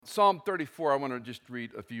Psalm 34, I want to just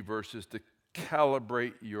read a few verses to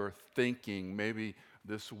calibrate your thinking. Maybe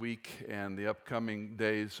this week and the upcoming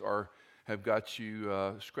days have got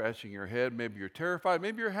you scratching your head. Maybe you're terrified.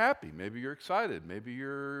 Maybe you're happy. Maybe you're excited. Maybe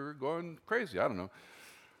you're going crazy. I don't know.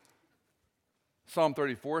 Psalm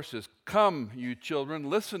 34 says, "Come, you children,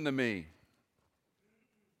 listen to me.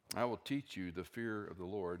 I will teach you the fear of the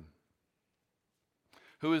Lord.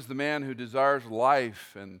 Who is the man who desires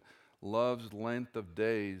life and loves length of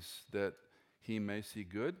days that he may see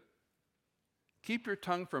good? Keep your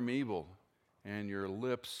tongue from evil and your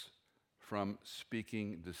lips from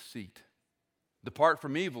speaking deceit. Depart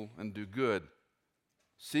from evil and do good.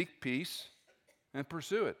 Seek peace and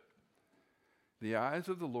pursue it. The eyes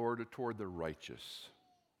of the Lord are toward the righteous,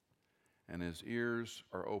 and his ears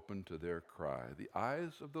are open to their cry." The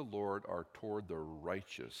eyes of the Lord are toward the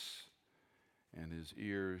righteous, and his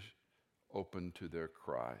ears open to their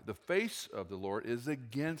cry. The face of the Lord is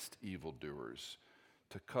against evildoers,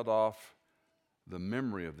 to cut off the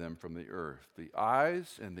memory of them from the earth. The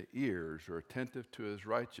eyes and the ears are attentive to his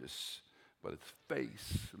righteous, but its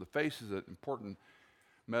face, the face is an important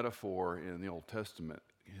metaphor in the Old Testament.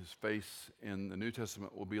 His face in the New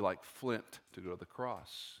Testament will be like flint to go to the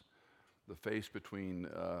cross. The face between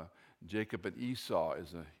Jacob and Esau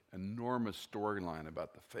is an enormous storyline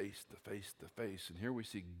about the face. And here we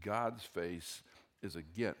see God's face is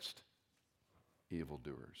against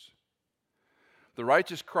evildoers. The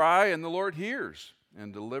righteous cry, and the Lord hears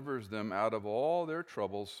and delivers them out of all their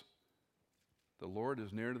troubles. The Lord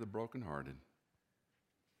is near to the brokenhearted.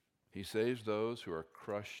 He saves those who are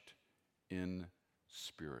crushed in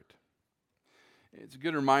spirit. It's a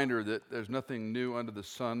good reminder that there's nothing new under the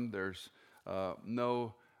sun. There's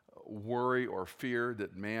no worry or fear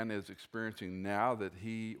that man is experiencing now that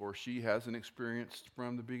he or she hasn't experienced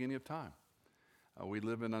from the beginning of time. We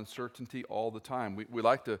live in uncertainty all the time. We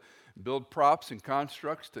like to build props and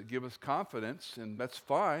constructs that give us confidence, and that's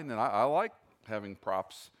fine. And I like having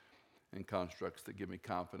props and constructs that give me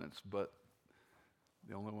confidence, but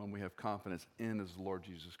the only one we have confidence in is the Lord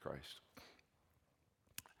Jesus Christ.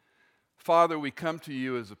 Father, we come to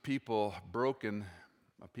you as a people broken,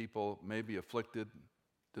 a people maybe afflicted,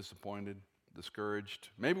 disappointed, discouraged.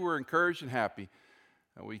 Maybe we're encouraged and happy.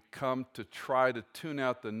 And we come to try to tune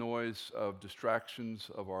out the noise of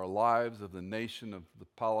distractions of our lives, of the nation, of the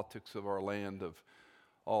politics of our land, of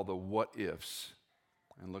all the what-ifs,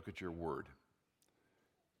 and look at your word.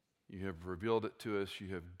 You have revealed it to us.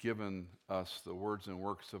 You have given us the words and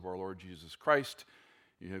works of our Lord Jesus Christ.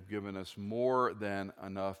 You have given us more than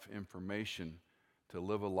enough information to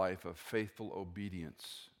live a life of faithful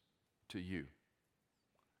obedience to you,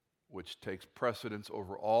 which takes precedence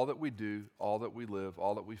over all that we do, all that we live,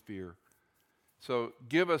 all that we fear. So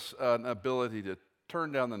give us an ability to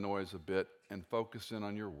turn down the noise a bit and focus in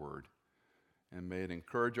on your word. And may it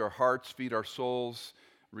encourage our hearts, feed our souls,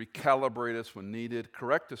 recalibrate us when needed,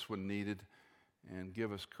 correct us when needed, and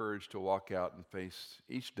give us courage to walk out and face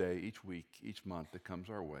each day, each week, each month that comes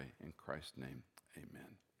our way. In Christ's name, amen.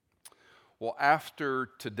 Well, after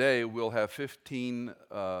today, we'll have 15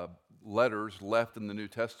 letters left in the New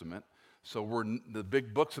Testament. So the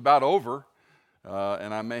big book's about over,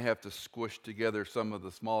 and I may have to squish together some of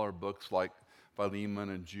the smaller books like Philemon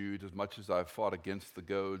and Jude. As much as I've fought against the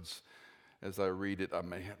goads as I read it, I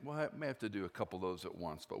may have to do a couple of those at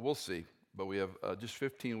once, but we'll see. But we have just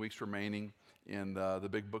 15 weeks remaining in the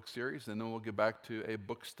big book series, and then we'll get back to a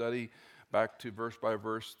book study, back to verse by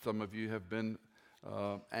verse. Some of you have been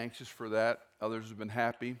anxious for that. Others have been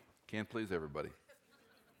happy. Can't please everybody.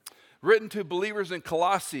 Written to believers in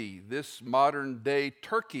Colossae, this modern-day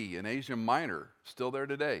Turkey in Asia Minor, still there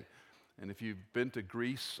today. And if you've been to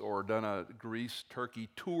Greece or done a Greece-Turkey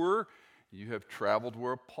tour, you have traveled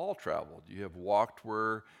where Paul traveled. You have walked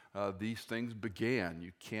where these things began.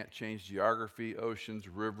 You can't change geography, oceans,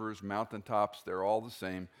 rivers, mountaintops. They're all the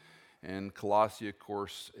same. And Colossae, of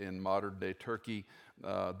course, in modern-day Turkey.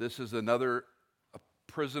 This is another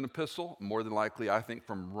prison epistle, more than likely, I think,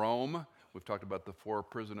 from Rome. We've talked about the 4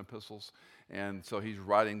 prison epistles. And so he's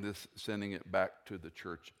writing this, sending it back to the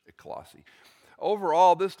church at Colossae.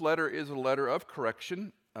 Overall, this letter is a letter of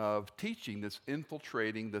correction, of teaching that's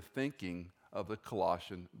infiltrating the thinking of the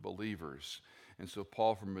Colossian believers. And so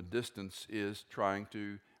Paul, from a distance, is trying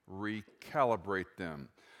to recalibrate them.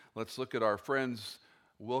 Let's look at our friends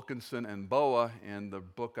Wilkinson and Boa in the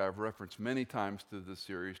book I've referenced many times through this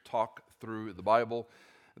series, Talk Through the Bible.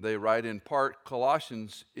 They write in part,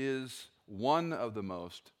 Colossians is one of the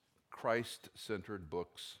most Christ-centered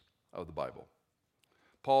books of the Bible.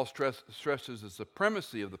 Paul stresses the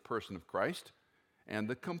supremacy of the person of Christ and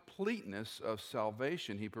the completeness of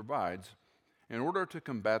salvation he provides, in order to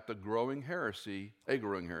combat a growing heresy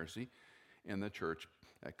in the church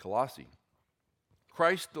at Colossae.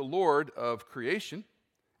 Christ, the Lord of creation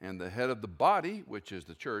and the head of the body, which is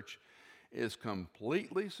the church, is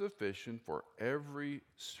completely sufficient for every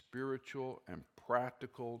spiritual and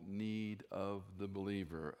practical need of the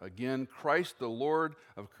believer. Again, Christ, the Lord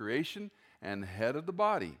of creation and head of the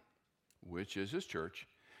body, which is his church,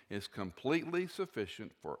 is completely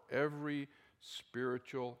sufficient for every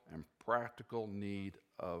spiritual and practical need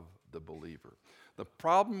of the believer. The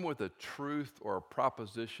problem with a truth or a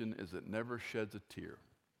proposition is it never sheds a tear.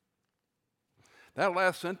 That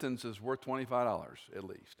last sentence is worth $25 at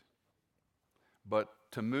least. But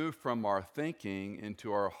to move from our thinking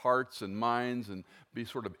into our hearts and minds and be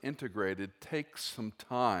sort of integrated takes some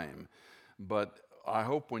time. But I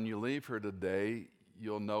hope when you leave here today,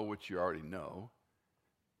 you'll know what you already know,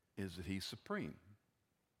 is that he's supreme.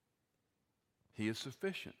 He is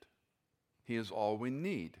sufficient. He is all we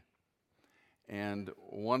need. And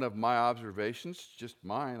one of my observations, just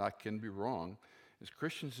mine, I can be wrong, is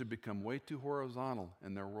Christians have become way too horizontal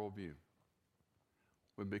in their worldview.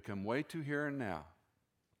 We've become way too here and now,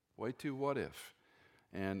 way too what if.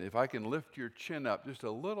 And if I can lift your chin up just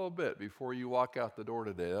a little bit before you walk out the door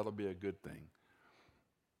today, that'll be a good thing.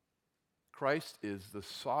 Christ is the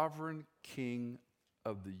sovereign King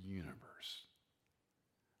of the universe.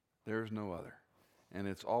 There's no other. And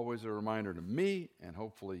it's always a reminder to me, and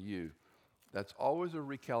hopefully you, that's always a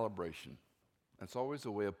recalibration. That's always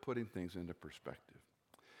a way of putting things into perspective.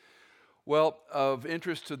 Well, of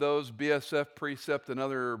interest to those BSF, Precept, and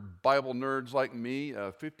other Bible nerds like me,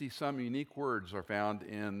 50-some unique words are found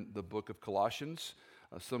in the book of Colossians.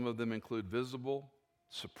 Some of them include visible,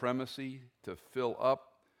 supremacy, to fill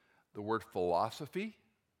up, the word philosophy,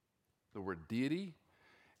 the word deity,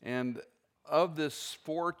 and of this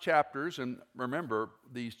 4 chapters, and remember,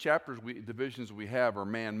 these divisions we have are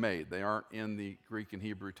man-made. They aren't in the Greek and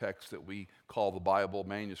Hebrew texts that we call the Bible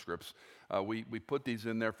manuscripts. We put these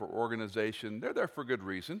in there for organization. They're there for good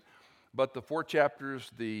reason. But the 4 chapters,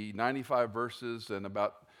 the 95 verses, and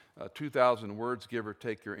about 2,000 words, give or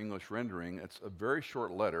take your English rendering, it's a very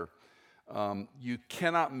short letter. You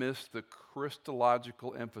cannot miss the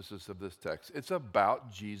Christological emphasis of this text. It's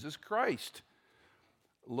about Jesus Christ.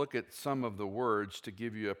 Look at some of the words to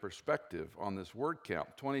give you a perspective on this word count.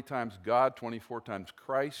 20 times God, 24 times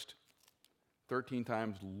Christ, 13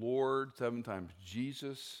 times Lord, 7 times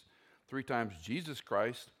Jesus, 3 times Jesus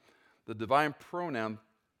Christ. The divine pronoun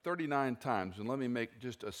 39 times. And let me make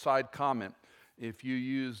just a side comment. If you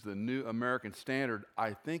use the New American Standard,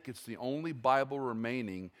 I think it's the only Bible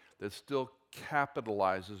remaining that still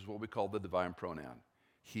capitalizes what we call the divine pronoun.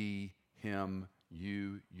 He, him,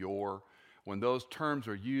 you, your. When those terms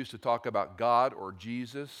are used to talk about God or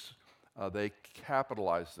Jesus, they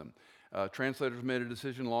capitalize them. Translators made a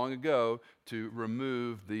decision long ago to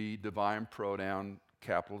remove the divine pronoun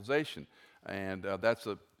capitalization. And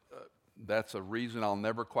that's a reason I'll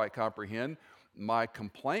never quite comprehend. My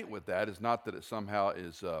complaint with that is not that it somehow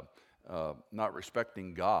is not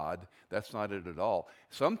respecting God. That's not it at all.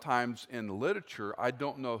 Sometimes in literature, I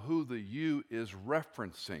don't know who the you is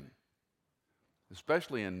referencing,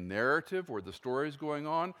 especially in narrative where the story is going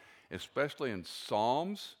on, especially in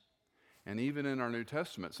Psalms, and even in our New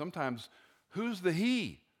Testament. Sometimes, who's the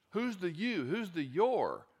he? Who's the you? Who's the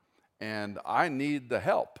your? And I need the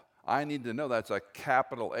help. I need to know that's a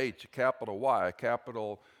capital H, a capital Y, a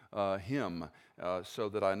capital him, so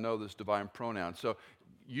that I know this divine pronoun. So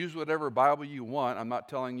use whatever Bible you want. I'm not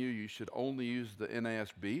telling you should only use the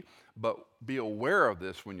NASB, but be aware of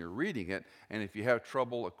this when you're reading it. And if you have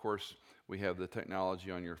trouble, of course, we have the technology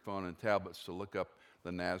on your phone and tablets to look up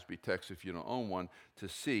the NASB text if you don't own one to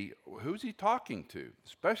see who's he talking to,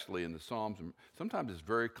 especially in the Psalms. Sometimes it's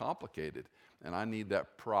very complicated, and I need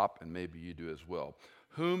that prop, and maybe you do as well.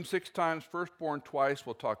 Whom 6 times, firstborn twice.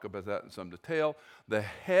 We'll talk about that in some detail. The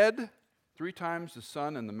head 3 times, the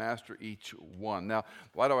son and the master each one. Now,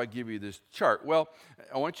 why do I give you this chart? Well,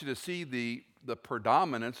 I want you to see the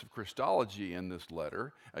predominance of Christology in this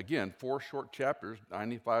letter. Again, 4 short chapters,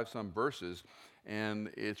 95 some verses, and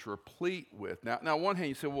it's replete with. Now, on one hand,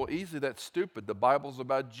 you say, well, easily that's stupid. The Bible's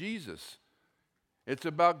about Jesus. It's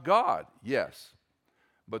about God, yes.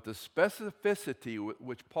 But the specificity with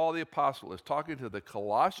which Paul the Apostle is talking to the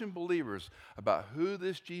Colossian believers about who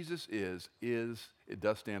this Jesus is it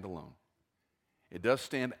does stand alone. It does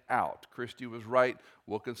stand out. Christie was right.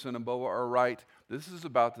 Wilkinson and Boa are right. This is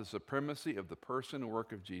about the supremacy of the person and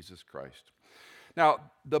work of Jesus Christ. Now,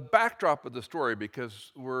 the backdrop of the story,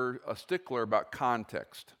 because we're a stickler about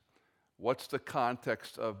context, What's the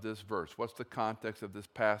context of this verse? What's the context of this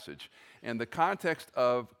passage? And the context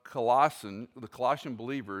of the Colossian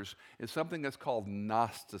believers is something that's called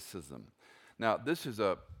Gnosticism. Now, this is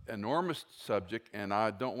an enormous subject, and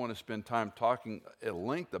I don't want to spend time talking at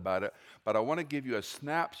length about it, but I want to give you a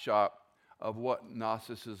snapshot of what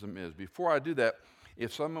Gnosticism is. Before I do that,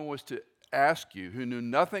 if someone was to ask you who knew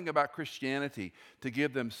nothing about Christianity to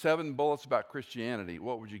give them 7 bullets about Christianity,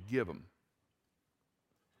 what would you give them?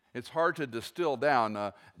 It's hard to distill down.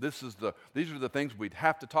 These are the things we'd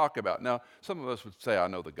have to talk about. Now, some of us would say, I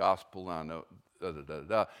know the gospel, and I know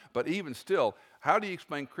da-da-da-da. But even still, how do you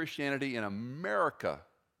explain Christianity in America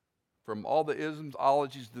from all the isms,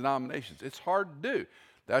 ologies, denominations? It's hard to do.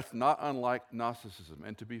 That's not unlike Gnosticism.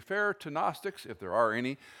 And to be fair to Gnostics, if there are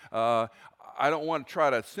any, I don't want to try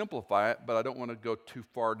to simplify it, but I don't want to go too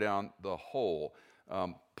far down the hole.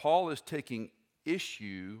 Paul is taking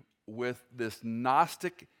issue with this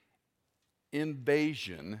Gnostic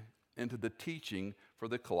invasion into the teaching for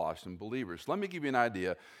the Colossian believers. Let me give you an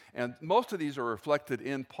idea. And most of these are reflected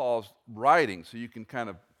in Paul's writing, so you can kind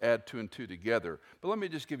of add 2 and 2 together. But let me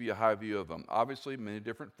just give you a high view of them. Obviously, many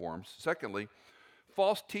different forms. Secondly,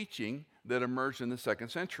 false teaching that emerged in the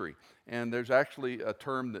 2nd century. And there's actually a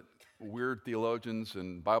term that weird theologians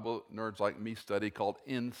and Bible nerds like me study called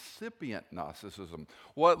incipient Gnosticism.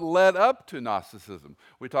 What led up to Gnosticism?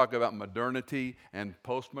 We talk about modernity and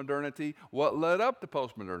postmodernity. What led up to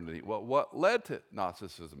postmodernity? Well, what led to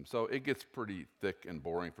Gnosticism? So it gets pretty thick and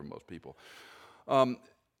boring for most people.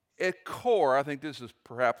 At core, I think this is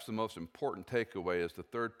perhaps the most important takeaway, is the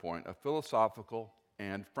third point: a philosophical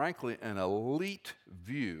and, frankly, an elite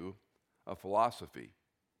view of philosophy.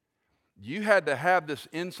 You had to have this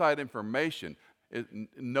inside information,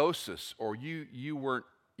 gnosis, or you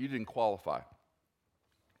didn't qualify.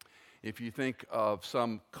 If you think of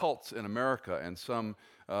some cults in America and some,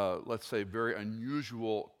 let's say, very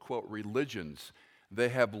unusual, quote, religions, they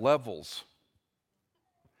have levels.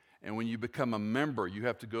 And when you become a member, you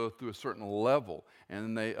have to go through a certain level,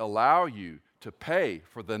 and they allow you to pay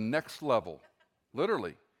for the next level,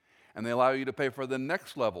 literally. And they allow you to pay for the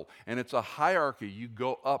next level. And it's a hierarchy you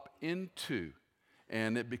go up into.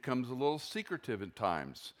 And it becomes a little secretive at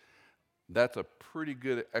times. That's a pretty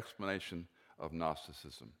good explanation of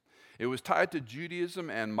Gnosticism. It was tied to Judaism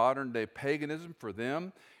and modern-day paganism for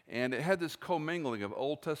them. And it had this commingling of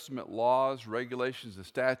Old Testament laws, regulations, and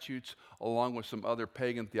statutes, along with some other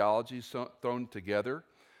pagan theologies thrown together.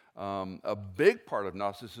 A big part of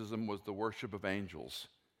Gnosticism was the worship of angels,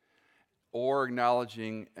 or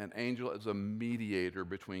acknowledging an angel as a mediator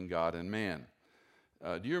between God and man.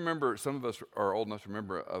 Do you remember, some of us are old enough to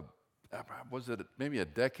remember, was it maybe a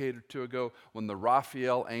decade or 2 ago, when the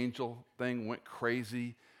Raphael angel thing went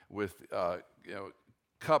crazy with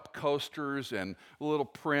cup coasters and little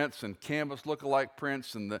prints and canvas look-alike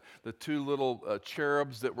prints and the 2 little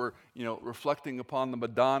cherubs that were reflecting upon the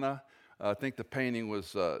Madonna? I think the painting was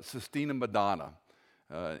Sistina Madonna,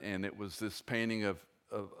 and it was this painting of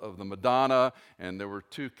the Madonna, and there were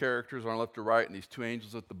 2 characters on left or right, and these 2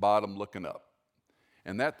 angels at the bottom looking up.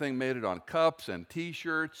 And that thing made it on cups and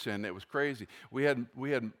T-shirts, and it was crazy. We had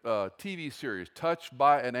a TV series, Touched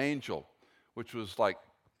by an Angel, which was like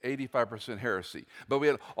 85% heresy. But we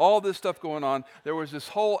had all this stuff going on. There was this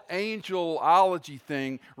whole angelology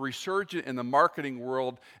thing resurgent in the marketing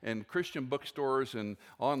world and Christian bookstores and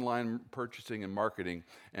online purchasing and marketing.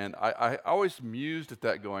 And I always mused at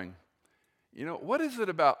that going, what is it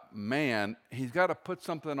about man? He's got to put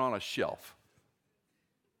something on a shelf.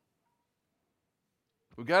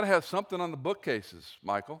 We've got to have something on the bookcases,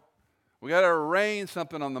 Michael. We've got to arrange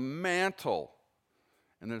something on the mantle.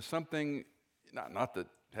 And there's something, not that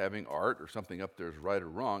having art or something up there is right or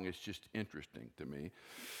wrong, it's just interesting to me.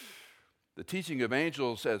 The teaching of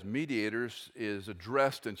angels as mediators is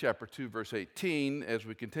addressed in chapter 2, verse 18, as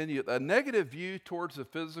we continue, a negative view towards the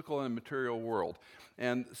physical and material world.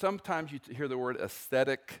 And sometimes you hear the word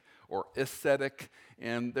aesthetic or ascetic,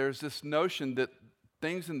 and there's this notion that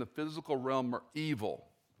things in the physical realm are evil.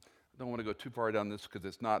 I don't want to go too far down this because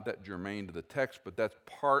it's not that germane to the text, but that's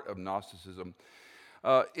part of Gnosticism.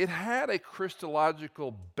 It had a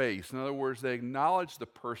Christological base. In other words, they acknowledged the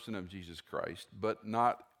person of Jesus Christ, but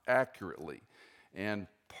not accurately. And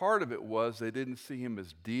part of it was they didn't see him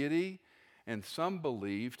as deity, and some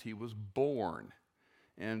believed he was born.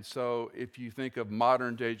 And so if you think of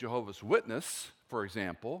modern-day Jehovah's Witness, for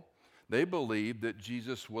example, they believe that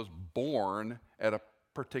Jesus was born at a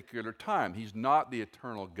particular time. He's not the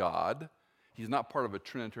eternal God. He's not part of a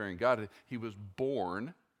Trinitarian God. He was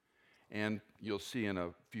born, And you'll see in a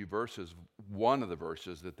few verses, one of the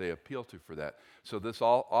verses that they appeal to for that. So this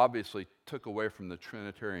all obviously took away from the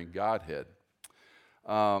Trinitarian Godhead.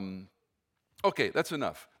 Okay, that's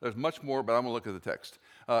enough. There's much more, but I'm going to look at the text.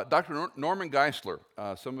 Dr. Norman Geisler,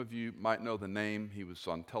 some of you might know the name. He was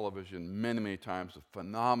on television many, many times, a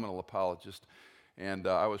phenomenal apologist. And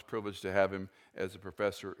I was privileged to have him as a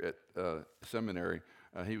professor at seminary.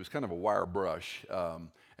 He was kind of a wire brush.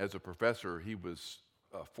 As a professor, he was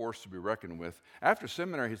a force to be reckoned with. After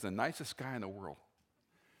seminary, he's the nicest guy in the world.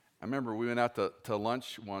 I remember we went out to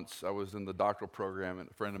lunch once. I was in the doctoral program,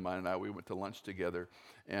 and a friend of mine and I, we went to lunch together.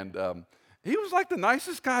 And he was like the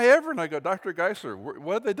nicest guy ever. And I go, Dr. Geisler,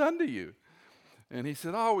 what have they done to you? And he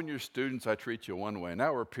said, when you're students, I treat you one way.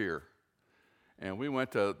 Now we're peer. And we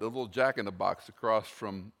went to the little Jack in the Box across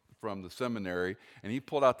from the seminary, and he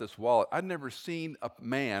pulled out this wallet. I'd never seen a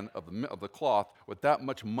man of the cloth with that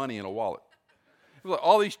much money in a wallet. It was like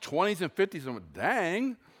all these 20s and 50s, and I went,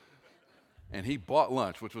 dang. And he bought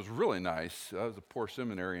lunch, which was really nice. I was a poor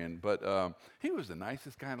seminarian, but he was the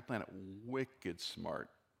nicest guy on the planet, wicked smart.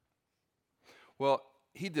 Well,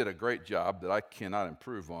 he did a great job that I cannot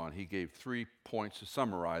improve on. He gave 3 points to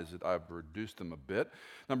summarize it. I've reduced them a bit.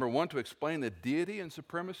 Number 1, to explain the deity and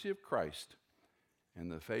supremacy of Christ in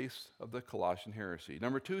the face of the Colossian heresy.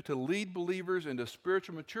 Number 2, to lead believers into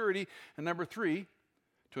spiritual maturity. And number 3,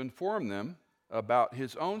 to inform them about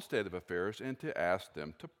his own state of affairs and to ask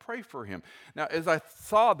them to pray for him. Now, as I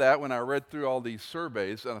saw that when I read through all these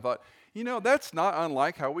surveys, and I thought, that's not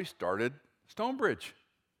unlike how we started Stonebridge.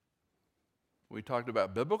 We talked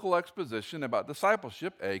about biblical exposition, about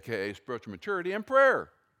discipleship, aka spiritual maturity, and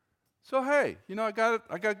prayer. So hey, I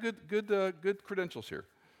got good credentials here.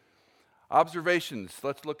 Observations.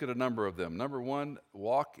 Let's look at a number of them. Number 1,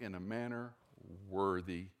 walk in a manner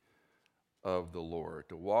worthy of the Lord.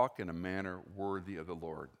 To walk in a manner worthy of the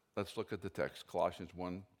Lord. Let's look at the text, Colossians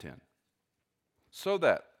 1:10. So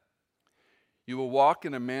that you will walk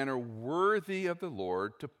in a manner worthy of the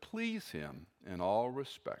Lord to please him in all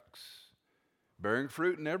respects, bearing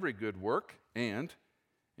fruit in every good work and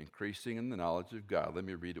increasing in the knowledge of God. Let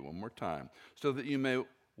me read it one more time. So that you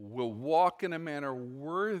will walk in a manner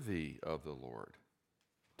worthy of the Lord,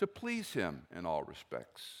 to please him in all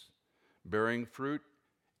respects, bearing fruit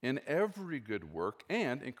in every good work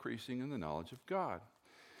and increasing in the knowledge of God.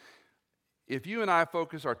 If you and I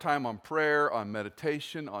focus our time on prayer, on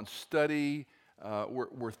meditation, on study,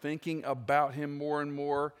 we're thinking about him more and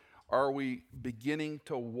more, are we beginning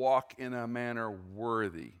to walk in a manner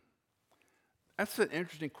worthy? That's an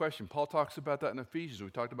interesting question. Paul talks about that in Ephesians. We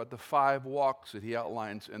talked about the 5 walks that he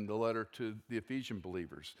outlines in the letter to the Ephesian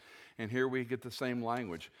believers. And here we get the same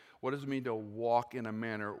language. What does it mean to walk in a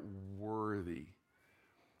manner worthy?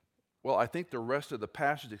 Well, I think the rest of the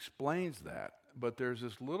passage explains that, but there's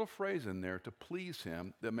this little phrase in there, to please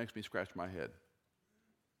him, that makes me scratch my head.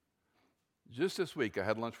 Just this week, I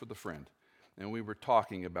had lunch with a friend, and we were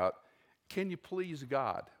talking about, can you please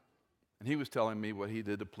God? And he was telling me what he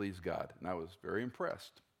did to please God, and I was very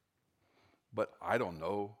impressed. But I don't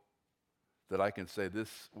know that I can say this,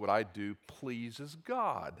 what I do pleases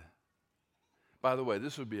God. By the way,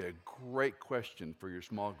 this would be a great question for your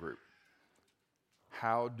small group.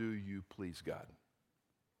 How do you please God?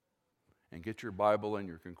 And get your Bible and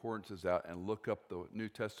your concordances out and look up the New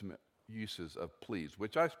Testament uses of please,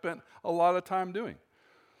 which I spent a lot of time doing.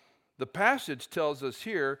 The passage tells us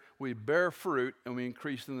here we bear fruit and we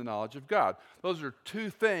increase in the knowledge of God. Those are 2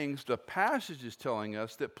 things the passage is telling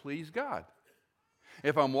us that please God.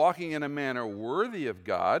 If I'm walking in a manner worthy of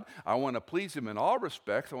God, I want to please him in all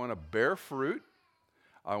respects. I want to bear fruit.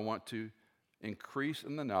 I want to increase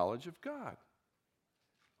in the knowledge of God.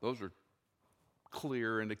 Those are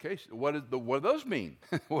clear indications. What do those mean?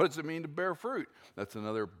 What does it mean to bear fruit? That's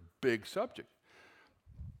another big subject.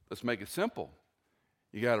 Let's make it simple.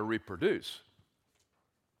 You got to reproduce.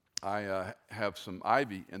 I have some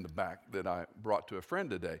ivy in the back that I brought to a friend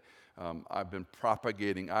today. I've been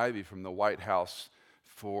propagating ivy from the White House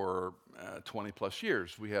for 20 plus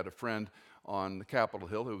years. We had a friend on the Capitol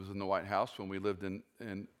Hill who was in the White House when we lived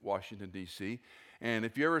in Washington, D.C. And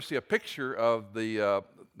if you ever see a picture of the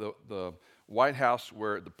White House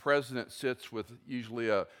where the president sits with usually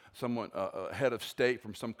a head of state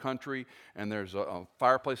from some country, and there's a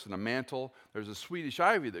fireplace and a mantle, there's a Swedish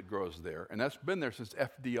ivy that grows there, and that's been there since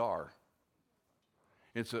FDR.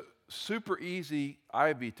 It's a super easy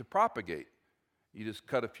ivy to propagate. You just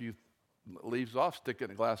cut a few leaves off, stick it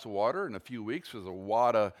in a glass of water, in a few weeks there's a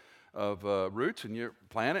wad of roots, and you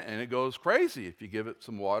plant it, and it goes crazy if you give it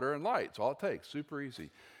some water and light. It's all it takes, super easy.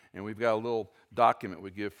 And we've got a little document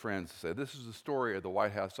we give friends to say, this is the story of the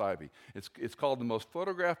White House ivy. It's called the most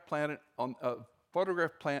photographed plant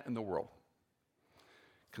in the world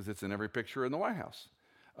because it's in every picture in the White House.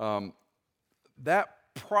 That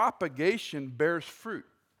propagation bears fruit.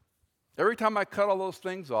 Every time I cut all those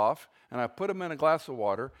things off and I put them in a glass of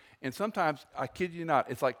water, and sometimes, I kid you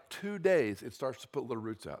not, it's like 2 days it starts to put little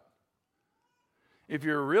roots out. If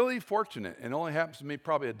you're really fortunate, and it only happens to me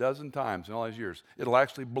probably a dozen times in all these years, it'll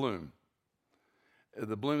actually bloom.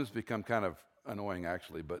 The blooms become kind of annoying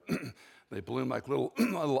actually, but they bloom like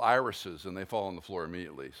little irises and they fall on the floor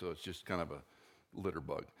immediately. So it's just kind of a litter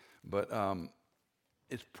bug. But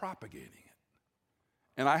it's propagating it.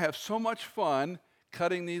 And I have so much fun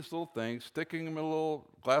cutting these little things, sticking them in a little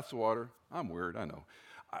glass of water. I'm weird, I know.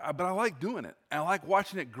 But I like doing it. And I like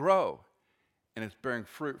watching it grow. And it's bearing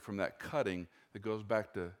fruit from that cutting that goes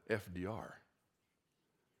back to FDR.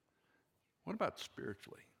 What about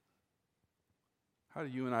spiritually? How do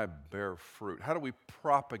you and I bear fruit? How do we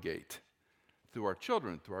propagate through our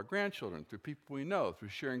children, through our grandchildren, through people we know, through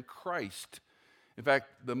sharing Christ? In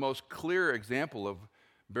fact, the most clear example of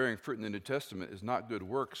bearing fruit in the New Testament is not good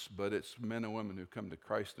works, but it's men and women who come to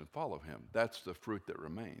Christ and follow him. That's the fruit that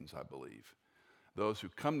remains, I believe. Those who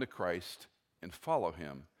come to Christ and follow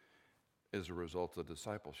him as a result of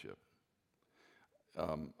discipleship.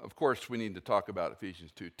 Of course, we need to talk about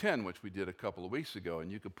Ephesians 2:10, which we did a couple of weeks ago, and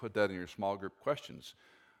you could put that in your small group questions.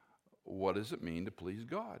 What does it mean to please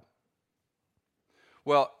God?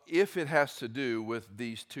 Well, if it has to do with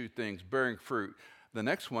these two things, bearing fruit, the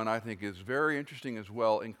next one I think is very interesting as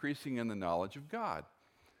well, increasing in the knowledge of God.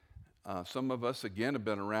 Some of us, again, have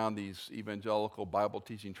been around these evangelical Bible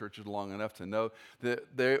teaching churches long enough to know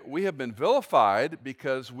that we have been vilified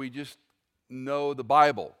because we just know the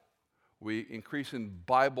Bible. We increase in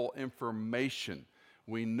Bible information.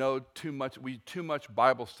 We know too much. We too much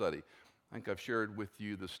Bible study. I think I've shared with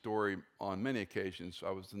you the story on many occasions.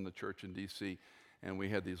 I was in the church in D.C., and we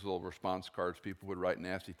had these little response cards. People would write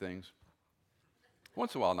nasty things.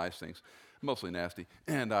 Once in a while, nice things, mostly nasty.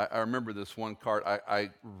 And I remember this one card.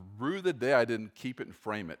 I rue the day I didn't keep it and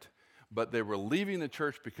frame it. But they were leaving the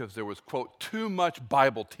church because there was, quote, too much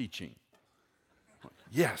Bible teaching.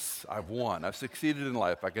 Yes, I've won. I've succeeded in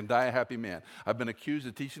life. I can die a happy man. I've been accused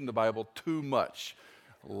of teaching the Bible too much.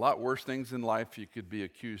 A lot worse things in life you could be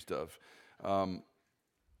accused of.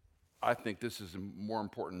 I think this is more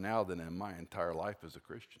important now than in my entire life as a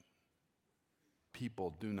Christian.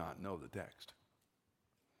 People do not know the text.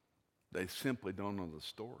 They simply don't know the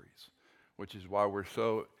stories, which is why we're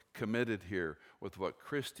so committed here with what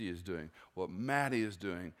Christy is doing, what Maddie is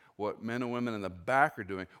doing, what men and women in the back are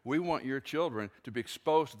doing. We want your children to be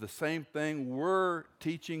exposed to the same thing we're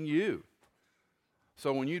teaching you.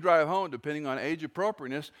 So when you drive home, depending on age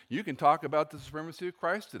appropriateness, you can talk about the supremacy of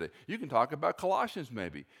Christ today. You can talk about Colossians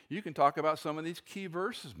maybe. You can talk about some of these key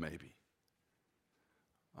verses maybe.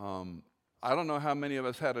 I don't know how many of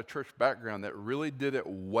us had a church background that really did it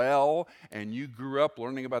well, and you grew up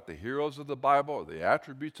learning about the heroes of the Bible or the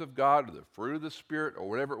attributes of God or the fruit of the Spirit or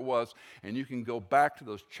whatever it was, and you can go back to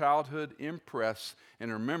those childhood impress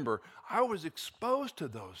and remember, I was exposed to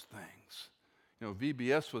those things. You know,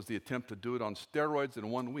 VBS was the attempt to do it on steroids in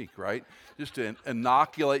 1 week, right? Just to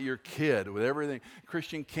inoculate your kid with everything.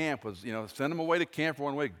 Christian camp was, send them away to camp for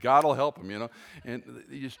 1 week. God will help them, and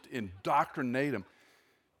you just indoctrinate them.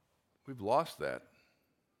 We've lost that.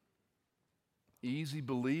 Easy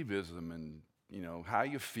believism and, how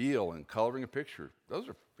you feel and coloring a picture. Those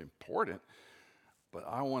are important. But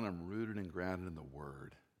I want them rooted and grounded in the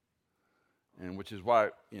Word. And which is why,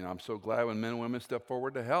 I'm so glad when men and women step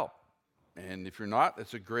forward to help. And if you're not,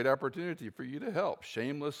 it's a great opportunity for you to help.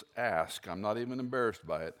 Shameless ask. I'm not even embarrassed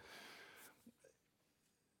by it.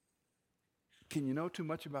 Can you know too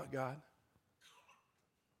much about God?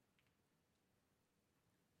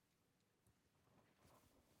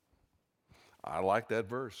 I like that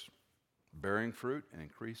verse. Bearing fruit and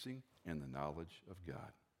increasing in the knowledge of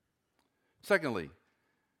God. Secondly,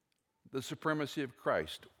 the supremacy of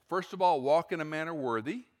Christ. First of all, walk in a manner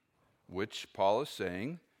worthy, which Paul is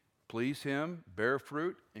saying, please him, bear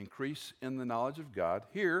fruit, increase in the knowledge of God.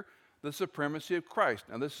 Here, the supremacy of Christ.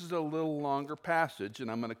 Now, this is a little longer passage,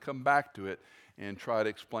 and I'm going to come back to it and try to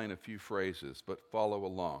explain a few phrases, but follow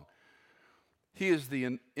along. He is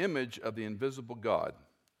the image of the invisible God,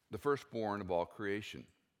 the firstborn of all creation.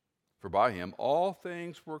 For by him all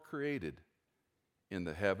things were created in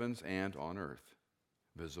the heavens and on earth,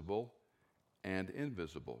 visible and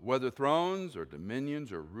invisible. Whether thrones or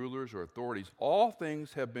dominions or rulers or authorities, all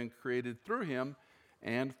things have been created through him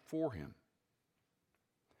and for him.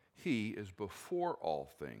 He is before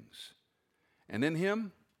all things, and in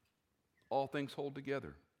him all things hold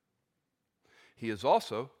together. He is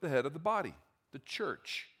also the head of the body, the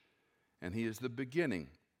church, and he is the beginning,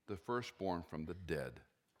 the firstborn from the dead,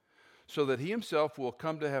 so that he himself will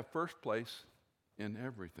come to have first place in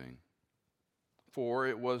everything. For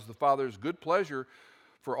it was the Father's good pleasure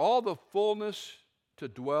for all the fullness to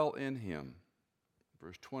dwell in him.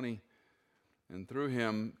 Verse 20, and through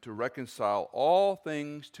him to reconcile all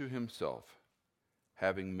things to himself,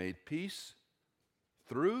 having made peace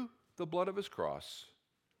through the blood of his cross.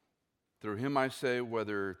 Through him I say,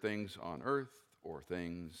 whether things on earth or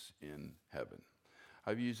things in heaven.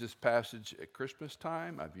 I've used this passage at Christmas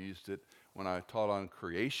time. I've used it when I taught on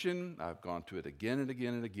creation. I've gone to it again and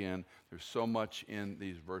again and again. There's so much in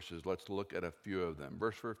these verses. Let's look at a few of them.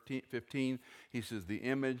 Verse 15, he says, the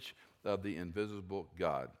image of the invisible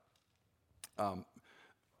God.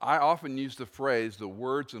 I often use the phrase, the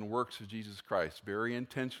words and works of Jesus Christ, very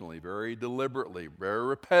intentionally, very deliberately,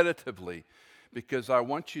 very repetitively, because I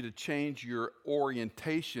want you to change your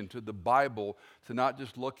orientation to the Bible to not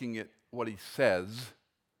just looking at what he says,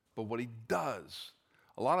 but what he does.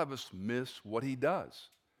 A lot of us miss what he does.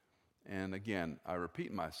 And again, I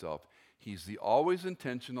repeat myself, he's the always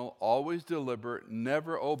intentional, always deliberate,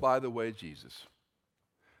 never, oh, by the way, Jesus.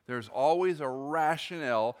 There's always a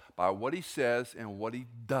rationale by what he says and what he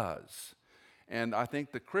does. And I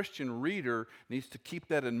think the Christian reader needs to keep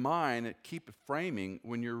that in mind and keep it framing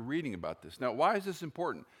when you're reading about this. Now, why is this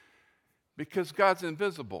important? Because God's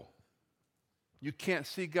invisible. You can't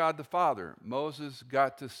see God the Father. Moses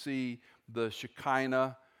got to see the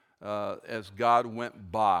Shekinah as God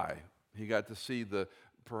went by. He got to see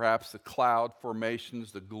perhaps the cloud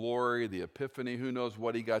formations, the glory, the epiphany. Who knows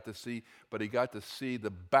what he got to see, but he got to see the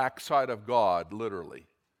backside of God, literally.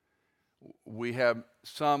 We have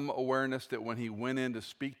some awareness that when he went in to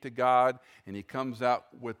speak to God and he comes out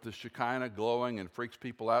with the Shekinah glowing and freaks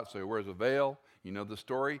people out, so he wears a veil. You know the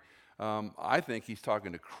story. I think he's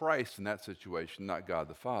talking to Christ in that situation, not God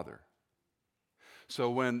the Father. So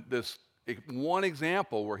when this one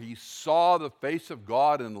example where he saw the face of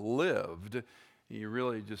God and lived, he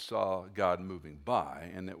really just saw God moving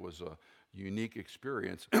by, and it was a unique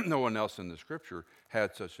experience. No one else in the Scripture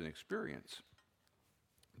had such an experience.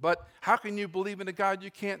 But how can you believe in a God you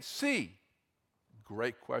can't see?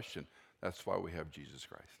 Great question. That's why we have Jesus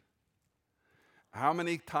Christ. How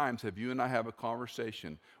many times have you and I have a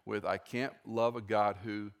conversation with, I can't love a God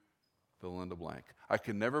who, fill in the blank. I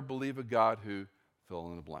can never believe a God who, fill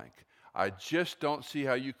in the blank. I just don't see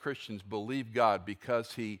how you Christians believe God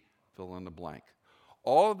because he, fill in the blank.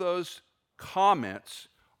 All of those comments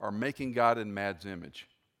are making God in man's image.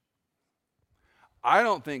 I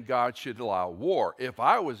don't think God should allow war. If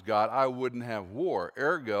I was God, I wouldn't have war.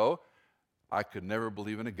 Ergo, I could never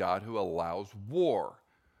believe in a God who allows war.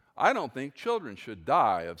 I don't think children should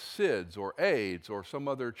die of SIDS or AIDS or some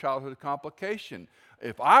other childhood complication.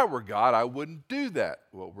 If I were God, I wouldn't do that.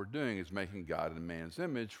 What we're doing is making God in man's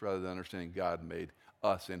image rather than understanding God made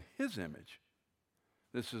us in his image.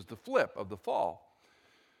 This is the flip of the fall.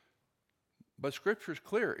 But Scripture is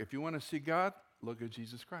clear. If you want to see God, look at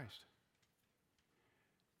Jesus Christ.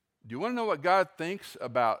 Do you want to know what God thinks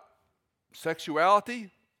about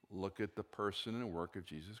sexuality? Look at the person and work of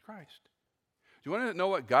Jesus Christ. Do you want to know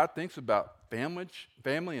what God thinks about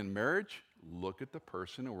family and marriage? Look at the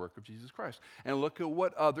person and work of Jesus Christ. And look at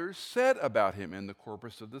what others said about him in the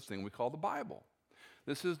corpus of this thing we call the Bible.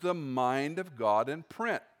 This is the mind of God in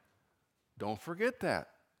print. Don't forget that.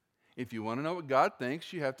 If you want to know what God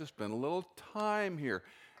thinks, you have to spend a little time here.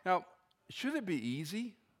 Now, should it be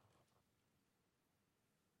easy?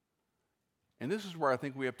 And this is where I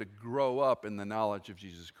think we have to grow up in the knowledge of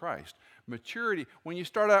Jesus Christ. Maturity, when you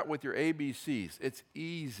start out with your ABCs, it's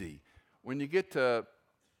easy. When you get to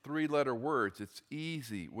 3-letter words, it's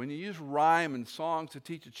easy. When you use rhyme and songs to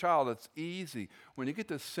teach a child, it's easy. When you get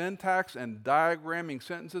to syntax and diagramming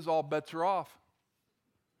sentences, all bets are off.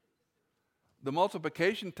 The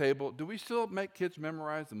multiplication table, do we still make kids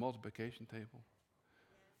memorize the multiplication table?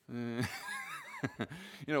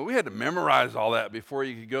 We had to memorize all that before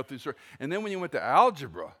you could go through. And then when you went to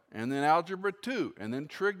algebra, and then algebra 2, and then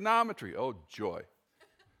trigonometry, oh joy.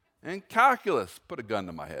 And calculus, put a gun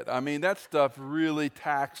to my head. I mean, that stuff really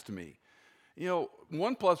taxed me.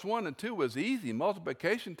 1 plus 1 and 2 was easy.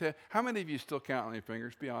 Multiplication, how many of you still count on your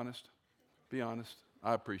fingers? Be honest. Be honest.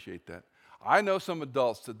 I appreciate that. I know some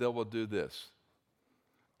adults that they will do this.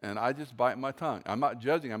 And I just bite my tongue. I'm not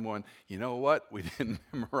judging. I'm going, you know what? We didn't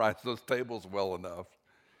memorize those tables well enough.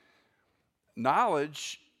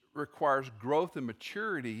 Knowledge requires growth and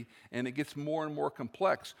maturity, and it gets more and more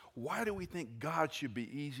complex. Why do we think God should be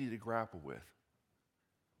easy to grapple with?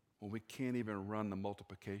 when we can't even run the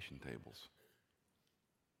multiplication tables?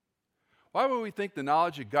 Why would we think the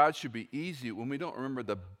knowledge of God should be easy when we don't remember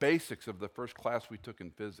the basics of the first class we took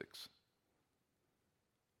in physics?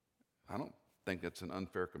 I don't think that's an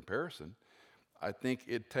unfair comparison. I think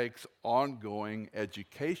it takes ongoing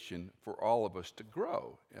education for all of us to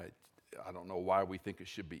grow. I don't know why we think it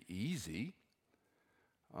should be easy.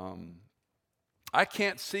 I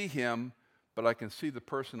can't see him, but I can see the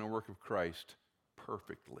person and work of Christ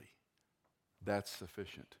perfectly. That's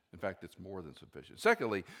sufficient. In fact, it's more than sufficient.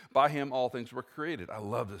 Secondly, by him all things were created. I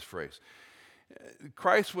love this phrase.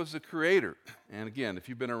 Christ was the creator. And again, if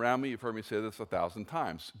you've been around me, you've heard me say this 1,000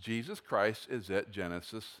 times. Jesus Christ is at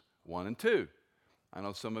Genesis 1 and 2. I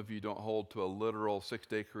know some of you don't hold to a literal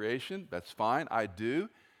 6-day creation. That's fine. I do.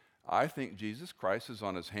 I think Jesus Christ is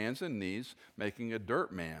on his hands and knees making a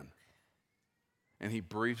dirt man. And he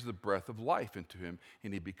breathes the breath of life into him,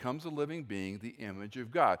 and he becomes a living being, the image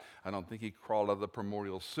of God. I don't think he crawled out of the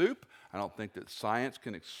primordial soup. I don't think that science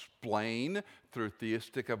can explain through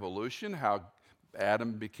theistic evolution how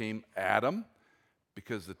Adam became Adam,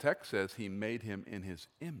 because the text says he made him in his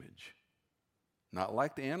image. Not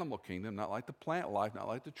like the animal kingdom, not like the plant life, not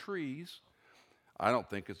like the trees. I don't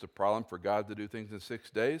think it's a problem for God to do things in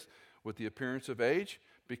 6 days with the appearance of age,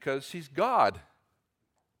 because he's God.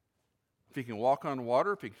 If he can walk on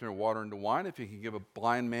water, if he can turn water into wine, if he can give a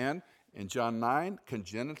blind man in John 9,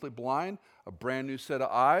 congenitally blind, a brand new set of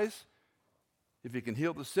eyes, if he can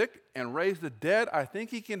heal the sick and raise the dead, I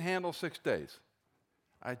think he can handle 6 days.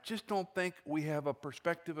 I just don't think we have a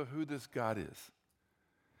perspective of who this God is.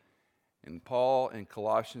 And Paul in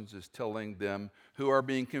Colossians is telling them who are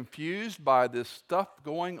being confused by this stuff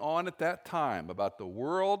going on at that time about the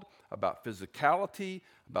world, about physicality,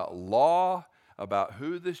 about law, about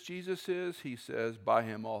who this Jesus is. He says, by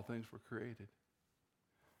him all things were created.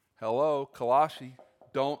 Hello, Colossae,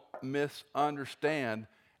 don't misunderstand.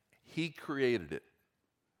 He created it.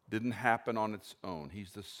 Didn't happen on its own.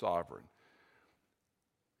 He's the sovereign.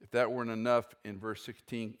 If that weren't enough, in verse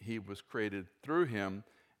 16, he was created through him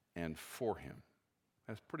and for him.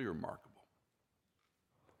 That's pretty remarkable.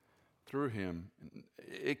 Through him.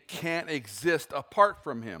 It can't exist apart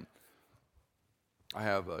from him. I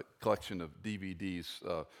have a collection of DVDs,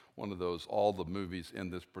 one of those, all the movies in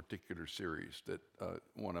this particular series that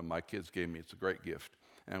one of my kids gave me. It's a great gift,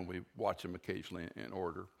 and we watch them occasionally in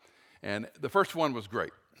order. And the first one was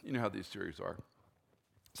great. You know how these series are.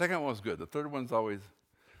 Second one was good. The third one's always,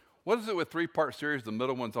 what is it with 3-part series? The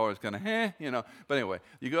middle one's always kind of, you know. But anyway,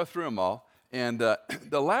 you go through them all. And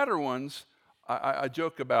the latter ones, I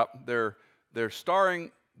joke about, they're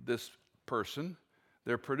starring this person.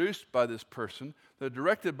 They're produced by this person. They're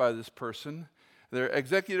directed by this person. They're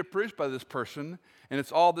executive produced by this person. And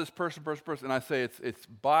it's all this person. And I say it's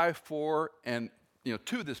by, for, and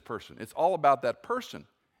to this person. It's all about that person.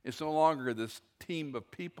 It's no longer this team of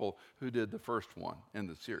people who did the first one in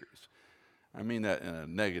the series. I mean that in a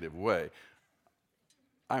negative way.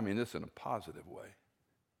 I mean this in a positive way.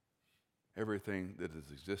 Everything that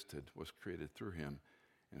has existed was created through him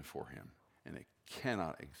and for him. And it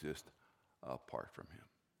cannot exist apart from him.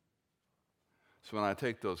 So when I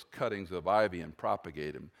take those cuttings of ivy and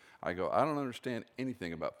propagate them, I go, I don't understand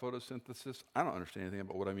anything about photosynthesis. I don't understand anything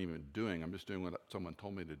about what I'm even doing. I'm just doing what someone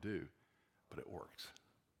told me to do. But it works.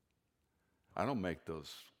 I don't make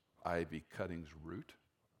those ivy cuttings root.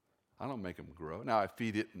 I don't make them grow. Now I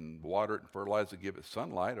feed it and water it and fertilize it, give it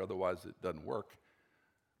sunlight, otherwise it doesn't work.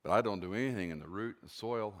 But I don't do anything in the root and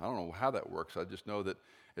soil. I don't know how that works. I just know that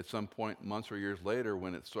at some point, months or years later,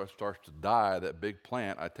 when it starts to die, that big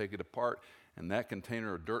plant, I take it apart, and that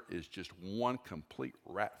container of dirt is just one complete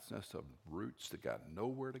rat's nest of roots that got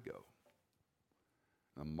nowhere to go.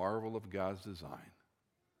 The marvel of God's design.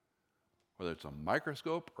 Whether it's a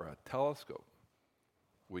microscope or a telescope,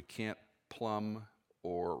 we can't plumb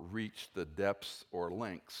or reach the depths or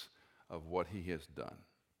lengths of what he has done.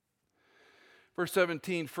 Verse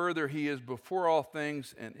 17, further, he is before all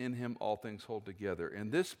things, and in him all things hold together.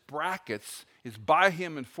 And this brackets is by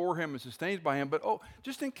him and for him and sustained by him. But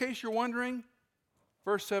just in case you're wondering,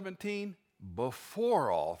 verse 17, before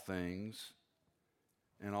all things,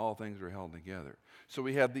 and all things are held together. So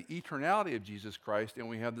we have the eternality of Jesus Christ, and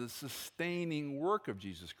we have the sustaining work of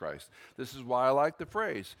Jesus Christ. This is why I like the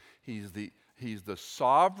phrase, He's the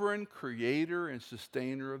sovereign creator and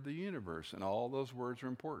sustainer of the universe. And all those words are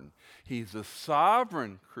important. He's the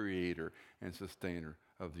sovereign creator and sustainer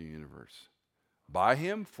of the universe. By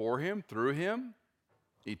him, for him, through him,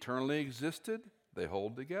 eternally existed, they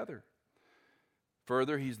hold together.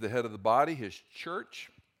 Further, he's the head of the body, his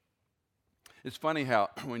church. It's funny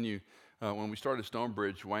how when you When we started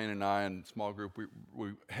Stonebridge, Wayne and I and a small group,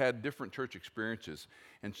 we had different church experiences.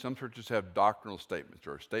 And some churches have doctrinal statements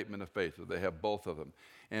or a statement of faith, or they have both of them.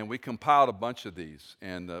 And we compiled a bunch of these,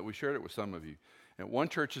 and we shared it with some of you. And one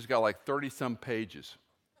church has got like 30-some pages.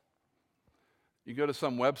 You go to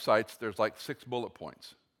some websites, there's like 6 bullet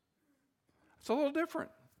points. It's a little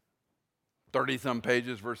different. 30-some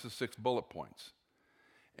pages versus 6 bullet points.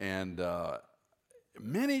 And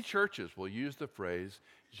many churches will use the phrase,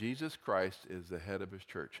 Jesus Christ is the head of his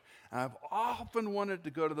church. And I've often wanted to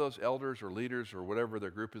go to those elders or leaders or whatever their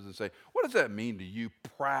group is and say, what does that mean to you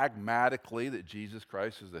pragmatically that Jesus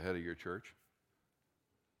Christ is the head of your church?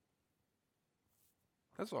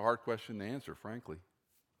 That's a hard question to answer, frankly.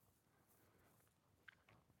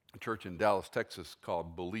 A church in Dallas, Texas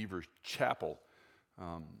called Believers Chapel.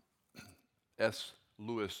 S.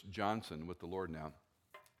 Lewis Johnson, with the Lord now,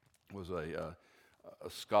 was a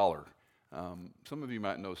scholar. Some of you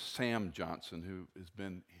might know Sam Johnson, who has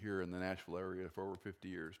been here in the Nashville area for over 50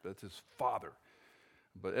 years. That's his father.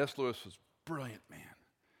 But S. Lewis was a brilliant man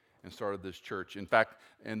and started this church. In fact,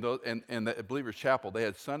 and at Believers Chapel, they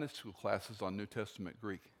had Sunday school classes on New Testament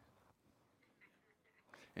Greek.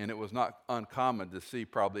 And it was not uncommon to see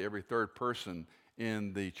probably every third person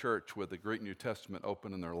in the church with the Greek New Testament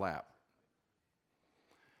open in their lap.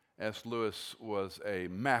 S. Lewis was a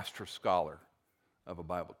master scholar of a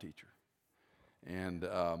Bible teacher. And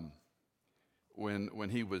when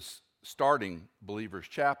he was starting Believers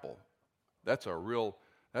Chapel, that's a real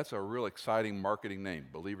exciting marketing name,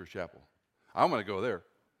 Believers Chapel. I'm going to go there,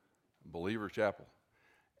 Believers Chapel.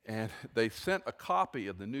 And they sent a copy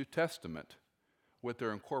of the New Testament with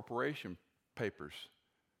their incorporation papers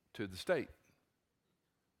to the state.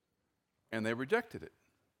 And they rejected it.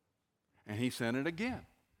 And he sent it again.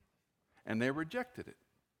 And they rejected it.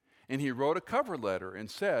 And he wrote a cover letter and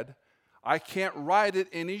said, I can't write it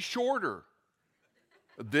any shorter.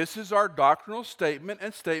 This is our doctrinal statement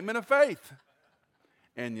and statement of faith.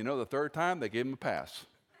 And you know, the third time, they gave him a pass.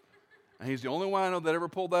 And he's the only one I know that ever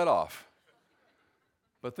pulled that off.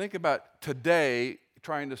 But think about today,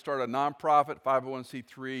 trying to start a nonprofit,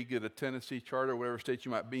 501c3, get a Tennessee charter, whatever state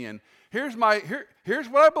you might be in. Here's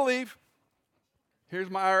what I believe. Here's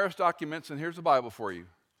my IRS documents, and here's the Bible for you.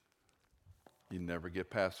 You never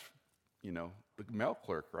get past, the mail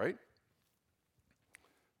clerk, right?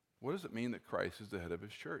 What does it mean that Christ is the head of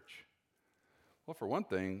his church? Well, for one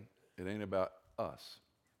thing, it ain't about us.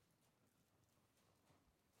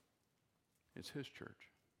 It's his church.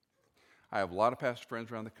 I have a lot of pastor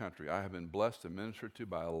friends around the country. I have been blessed and ministered to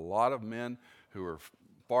by a lot of men who are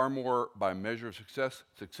far more, by measure of success,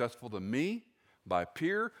 successful than me, by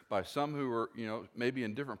peer, by some who are, maybe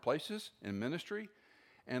in different places in ministry.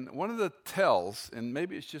 And one of the tells, and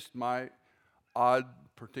maybe it's just my odd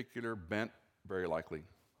particular bent, very likely,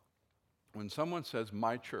 when someone says,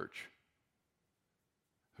 my church,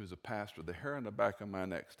 who's a pastor, the hair on the back of my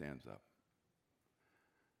neck stands up.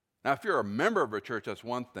 Now, if you're a member of a church, that's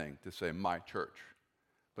one thing to say, my church.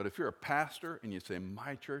 But if you're a pastor and you say,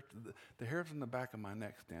 my church, the hairs on the back of my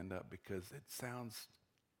neck stand up because it sounds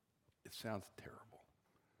terrible.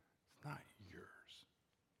 It's not yours.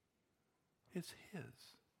 It's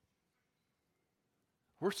his.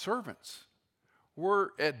 We're servants. We're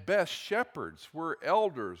at best shepherds. We're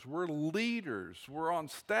elders. We're leaders. We're on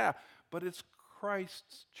staff. But it's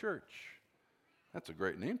Christ's church. That's a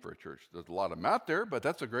great name for a church. There's a lot of them out there, but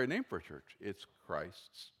that's a great name for a church. It's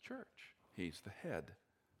Christ's church. He's the head.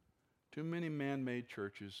 Too many man-made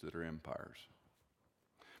churches that are empires.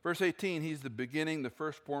 Verse 18, he's the beginning, the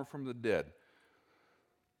firstborn from the dead.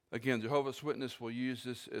 Again, Jehovah's Witness will use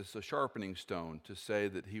this as a sharpening stone to say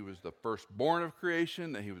that he was the firstborn of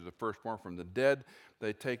creation, that he was the firstborn from the dead.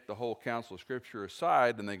 They take the whole counsel of Scripture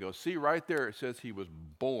aside and they go, see, right there it says he was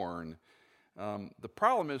born. The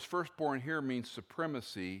problem is firstborn here means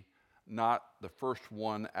supremacy, not the first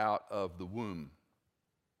one out of the womb.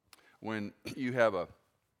 When you have a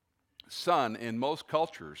son, in most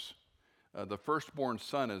cultures, the firstborn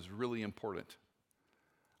son is really important.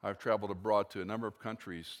 I've traveled abroad to a number of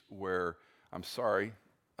countries where, I'm sorry,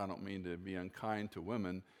 I don't mean to be unkind to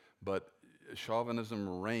women, but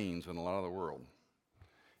chauvinism reigns in a lot of the world.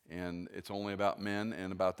 And it's only about men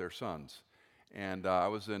and about their sons. And I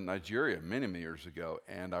was in Nigeria many, many years ago,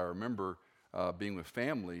 and I remember being with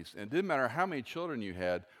families, and it didn't matter how many children you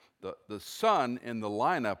had, the son in the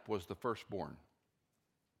lineup was the firstborn.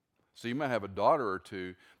 So you might have a daughter or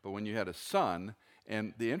two, but when you had a son,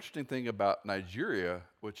 and the interesting thing about Nigeria,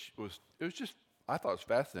 I thought it was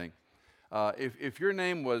fascinating, if your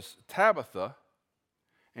name was Tabitha,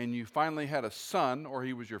 and you finally had a son, or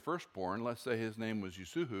he was your firstborn, let's say his name was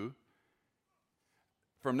Yusufu,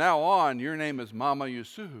 From now on, your name is Mama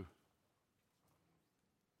Yusufu,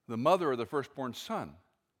 the mother of the firstborn son,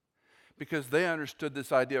 because they understood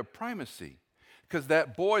this idea of primacy. Because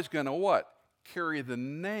that boy's going to what? Carry the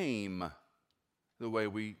name the way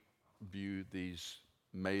we view these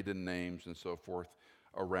maiden names and so forth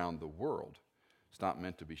around the world. It's not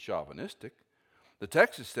meant to be chauvinistic. The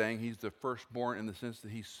text is saying he's the firstborn in the sense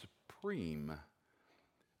that he's supreme.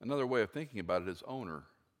 Another way of thinking about it is owner.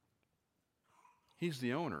 He's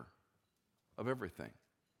the owner of everything.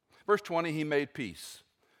 Verse 20, he made peace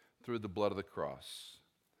through the blood of the cross.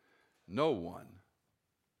 No one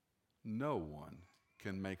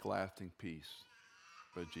can make lasting peace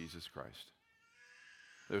but Jesus Christ.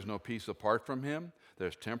 There's no peace apart from him.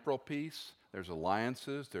 There's temporal peace. There's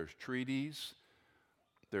alliances. There's treaties.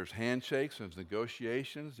 There's handshakes. There's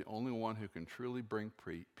negotiations. The only one who can truly bring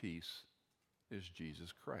peace is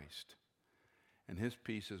Jesus Christ. And his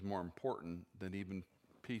peace is more important than even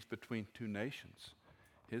peace between two nations.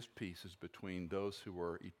 His peace is between those who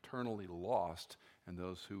are eternally lost and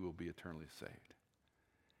those who will be eternally saved.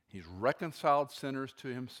 He's reconciled sinners to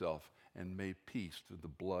himself and made peace through the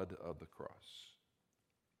blood of the cross.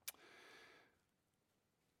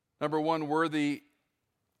 Number one, worthy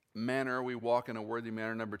manner. We walk in a worthy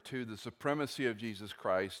manner. Number two, the supremacy of Jesus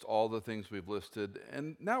Christ, all the things we've listed.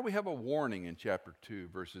 And now we have a warning in chapter 2,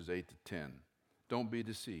 verses 8 to 10. Don't be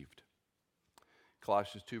deceived.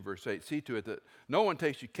 Colossians 2, verse 8, see to it that no one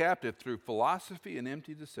takes you captive through philosophy and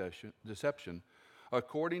empty deception,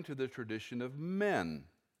 according to the tradition of men,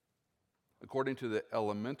 according to the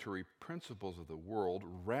elementary principles of the world,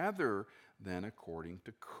 rather than according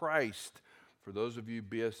to Christ. For those of you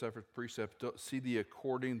BSF or precept, see the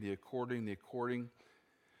according.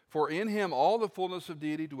 For in him all the fullness of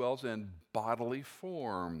deity dwells in bodily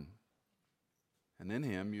form. And in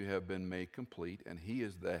him you have been made complete, and he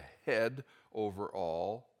is the head over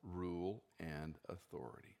all rule and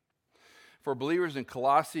authority. For believers in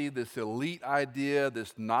Colossae, this elite idea,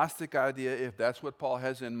 this Gnostic idea, if that's what Paul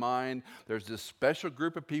has in mind, there's this special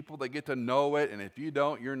group of people that get to know it, and if you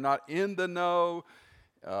don't, you're not in the know.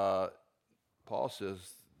 Paul says,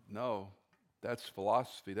 no, that's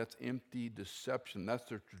philosophy. That's empty deception. That's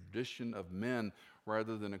the tradition of men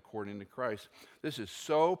rather than according to Christ. This is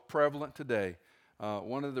so prevalent today.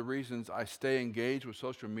 One of the reasons I stay engaged with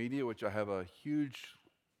social media, which I have a huge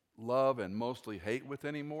love and mostly hate with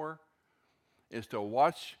anymore, is to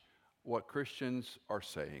watch what Christians are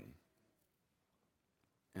saying.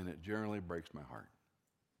 And it generally breaks my heart.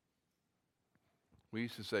 We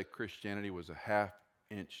used to say Christianity was a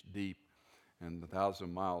half-inch deep and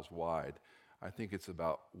 1,000 miles wide. I think it's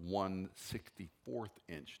about 1/64th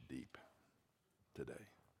inch deep today.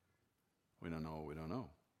 We don't know what we don't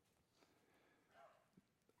know.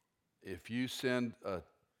 If you send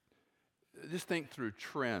just think through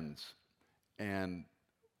trends and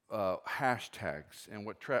hashtags and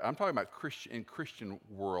what I'm talking about in Christian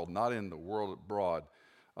world, not in the world abroad.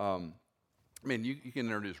 You can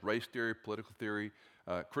introduce race theory, political theory,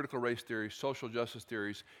 critical race theory, social justice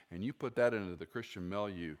theories, and you put that into the Christian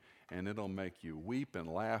milieu, and it'll make you weep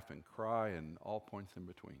and laugh and cry and all points in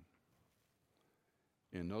between.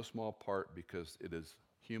 In no small part because it is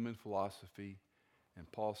human philosophy,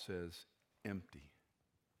 and Paul says empty.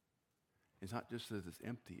 It's not just that it's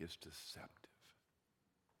empty, it's deceptive.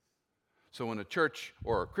 So when a church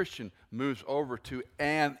or a Christian moves over to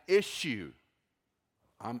an issue,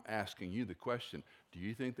 I'm asking you the question, do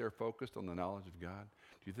you think they're focused on the knowledge of God?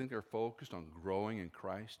 Do you think they're focused on growing in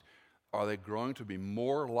Christ? Are they growing to be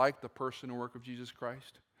more like the person and work of Jesus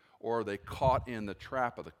Christ? Or are they caught in the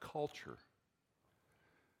trap of the culture?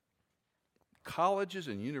 Colleges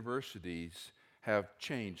and universities have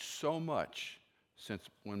changed so much since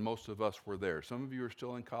when most of us were there. Some of you are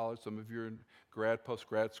still in college, some of you are in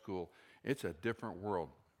post-grad school. It's a different world.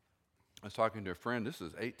 I was talking to a friend, this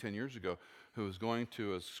is 8-10 years ago, who was going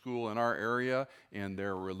to a school in our area in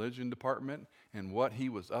their religion department, and what he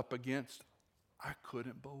was up against, I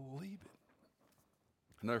couldn't believe it.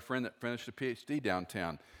 Another friend that finished a PhD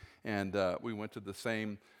downtown, and we went to the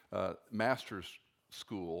same master's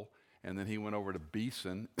school, and then he went over to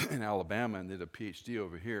Beeson in Alabama and did a PhD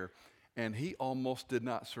over here, and he almost did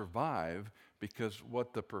not survive because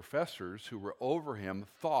what the professors who were over him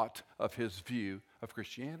thought of his view of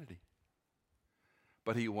Christianity.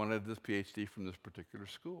 But he wanted this PhD from this particular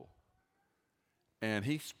school. And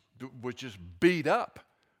he was just beat up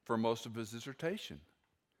for most of his dissertation.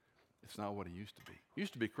 It's not what it used to be. It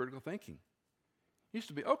used to be critical thinking. It used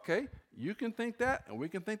to be, okay, you can think that and we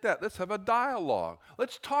can think that. Let's have a dialogue.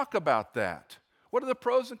 Let's talk about that. What are the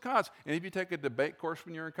pros and cons? And if you take a debate course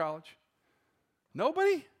when you're in college?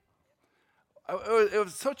 Nobody? It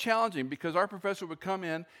was so challenging because our professor would come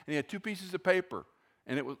in and he had 2 pieces of paper.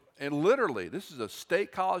 And literally, this is a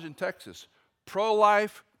state college in Texas,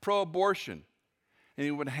 pro-life, pro-abortion. And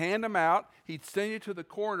he would hand them out. He'd send you to the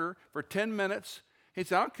corner for 10 minutes. He'd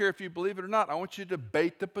say, I don't care if you believe it or not. I want you to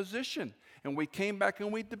debate the position. And we came back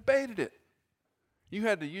and we debated it. You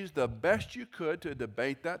had to use the best you could to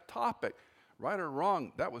debate that topic. Right or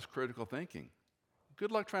wrong, that was critical thinking.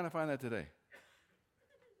 Good luck trying to find that today.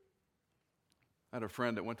 I had a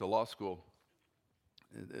friend that went to law school.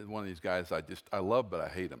 One of these guys I love, but I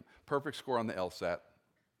hate him. Perfect score on the LSAT.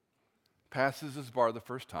 Passes his bar the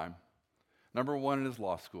first time. Number 1 in his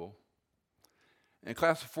law school. In a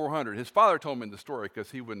class of 400, his father told me the story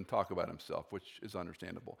because he wouldn't talk about himself, which is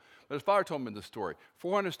understandable. But his father told me the story.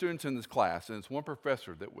 400 students in this class, and it's one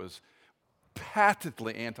professor that was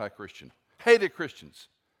patently anti-Christian, hated Christians.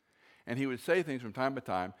 And he would say things from time to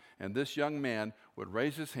time, and this young man would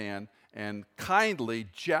raise his hand and kindly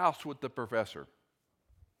joust with the professor.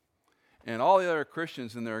 And all the other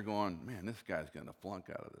Christians in there going, man, this guy's going to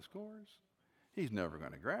flunk out of this course. He's never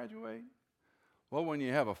going to graduate. Well, when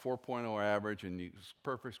you have a 4.0 average and you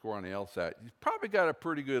perfect score on the LSAT, you've probably got a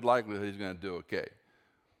pretty good likelihood he's going to do okay.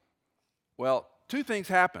 Well, 2 things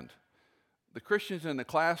happened. The Christians in the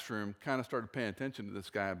classroom kind of started paying attention to this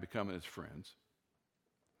guy and becoming his friends.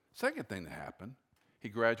 Second thing that happened, he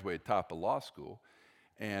graduated top of law school.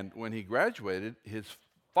 And when he graduated, his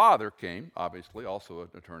father came, obviously, also an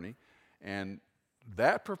attorney, and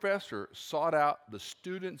that professor sought out the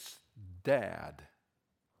student's dad.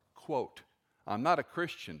 Quote, I'm not a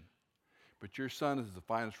Christian, but your son is the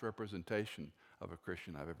finest representation of a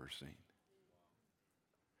Christian I've ever seen.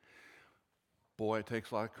 Boy, it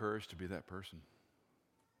takes a lot of courage to be that person.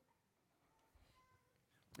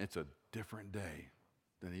 It's a different day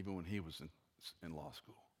than even when he was in law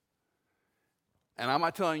school. And I'm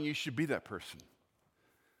not telling you should be that person.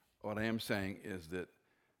 What I am saying is that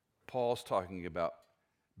Paul's talking about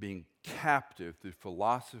being captive through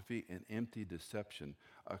philosophy and empty deception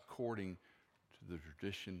according to the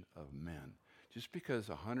tradition of men. Just because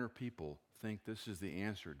 100 people think this is the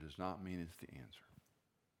answer does not mean it's the answer.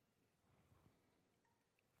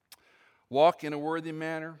 Walk in a worthy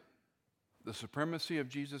manner, the supremacy of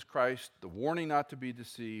Jesus Christ, the warning not to be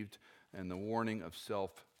deceived, and the warning of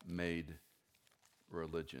self-made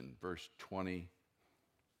religion. Verse 20.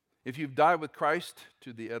 If you've died with Christ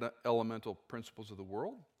to the elemental principles of the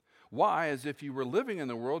world, why, as if you were living in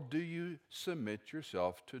the world, do you submit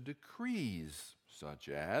yourself to decrees such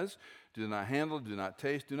as do not handle, do not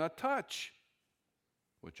taste, do not touch,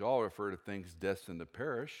 which all refer to things destined to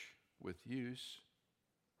perish with use,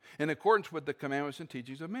 in accordance with the commandments and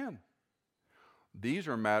teachings of men? These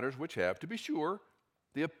are matters which have, to be sure,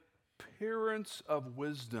 the appearance of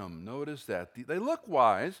wisdom. Notice that. They look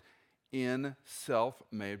wise in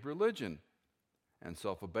self-made religion and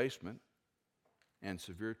self-abasement and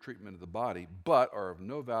severe treatment of the body, but are of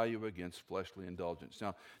no value against fleshly indulgence.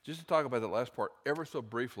 Now, just to talk about that last part ever so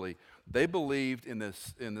briefly, they believed in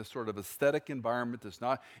this sort of aesthetic environment that's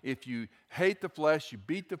not, if you hate the flesh, you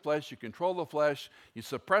beat the flesh, you control the flesh, you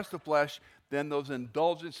suppress the flesh, then those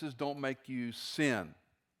indulgences don't make you sin.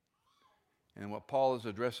 And what Paul is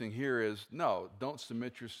addressing here is, no, don't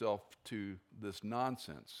submit yourself to this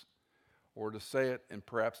nonsense. Or to say it in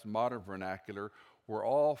perhaps modern vernacular, we're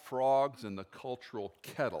all frogs in the cultural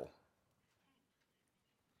kettle.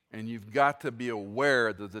 And you've got to be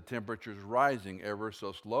aware that the temperature is rising ever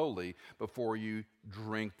so slowly before you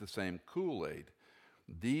drink the same Kool-Aid.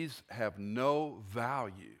 These have no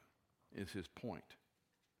value, is his point.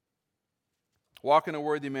 Walk in a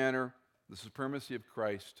worthy manner, the supremacy of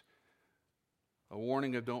Christ, a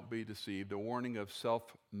warning of don't be deceived, a warning of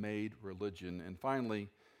self-made religion, and finally,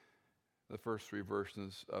 the first 3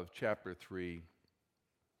 verses of chapter 3,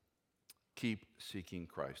 keep seeking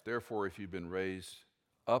Christ. Therefore, if you've been raised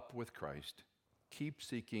up with Christ, keep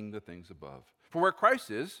seeking the things above. For where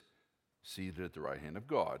Christ is, seated at the right hand of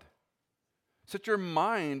God. Set your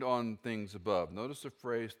mind on things above. Notice the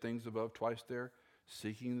phrase, things above, twice there.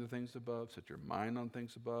 Seeking the things above. Set your mind on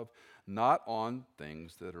things above, not on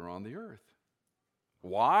things that are on the earth.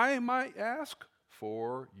 Why, might ask?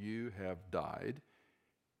 For you have died,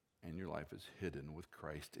 and your life is hidden with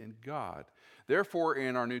Christ in God. Therefore,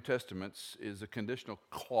 in our New Testaments is a conditional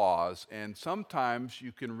clause, and sometimes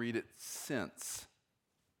you can read it since.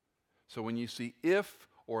 So when you see if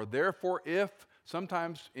or therefore if,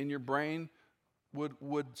 sometimes in your brain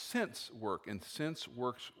would since work, and since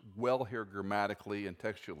works well here grammatically and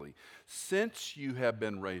textually. Since you have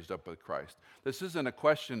been raised up with Christ. This isn't a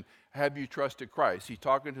question, have you trusted Christ? He's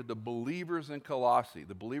talking to the believers in Colossae,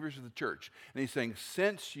 the believers of the church. And he's saying,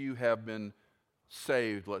 since you have been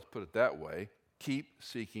saved, let's put it that way, keep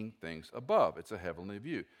seeking things above. It's a heavenly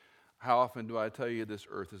view. How often do I tell you this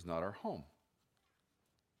earth is not our home?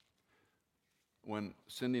 When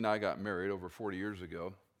Cindy and I got married over 40 years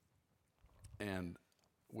ago, and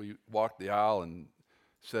we walked the aisle and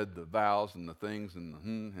said the vows and the things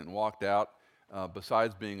and walked out,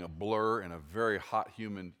 besides being a blur in a very hot,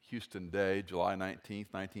 humid Houston day, July 19th,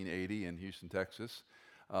 1980 in Houston, Texas,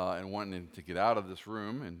 and wanting to get out of this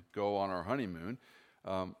room and go on our honeymoon,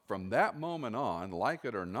 from that moment on, like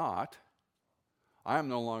it or not, I am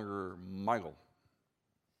no longer Michael.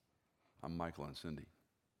 I'm Michael and Cindy.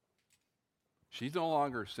 She's no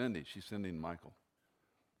longer Cindy. She's Cindy and Michael.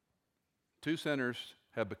 Two sinners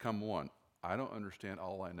have become one. I don't understand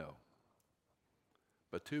all I know.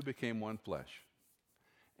 But two became one flesh.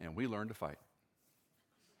 And we learned to fight.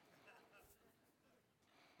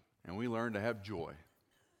 And we learned to have joy.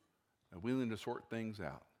 And we learned to sort things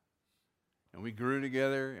out. And we grew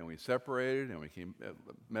together, and we separated, and we came,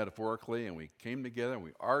 metaphorically, and we came together, and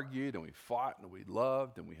we argued, and we fought, and we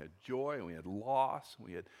loved, and we had joy, and we had loss, and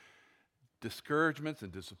we had discouragements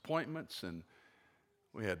and disappointments, and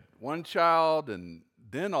we had one child, and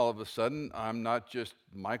then all of a sudden, I'm not just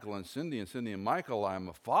Michael and Cindy and Michael, I'm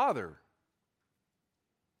a father.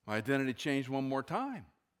 My identity changed one more time.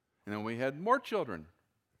 And then we had more children.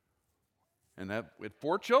 And we had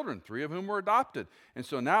 4 children, 3 of whom were adopted. And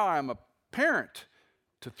so now I'm a parent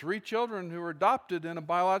to 3 children who were adopted and a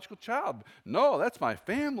biological child. No, that's my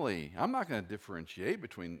family. I'm not going to differentiate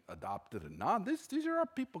between adopted and non. These are our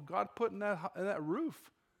people God put in that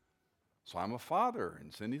roof. So I'm a father,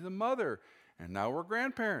 and Cindy's a mother, and now we're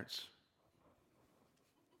grandparents.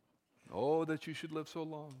 Oh, that you should live so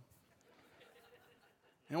long.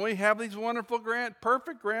 And we have these wonderful,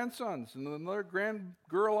 perfect grandsons, and another grand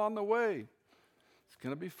girl on the way. It's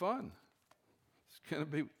going to be fun. It's going to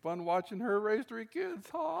be fun watching her raise 3 kids.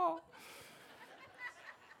 Oh.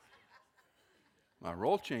 My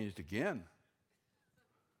role changed again.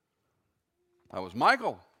 I was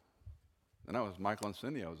Michael. Then I was Michael and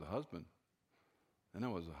Cindy. I was a husband. Then I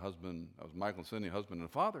was Michael and Cindy, husband and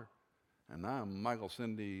father. And now I'm Michael,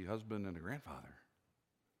 Cindy, husband and a grandfather.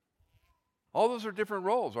 All those are different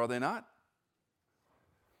roles, are they not?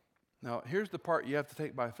 Now, here's the part you have to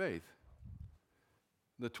take by faith.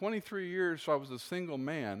 The 23 years I was a single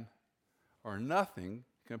man are nothing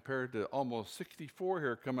compared to almost 64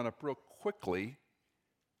 here coming up real quickly.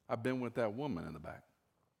 I've been with that woman in the back.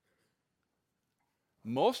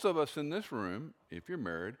 Most of us in this room, if you're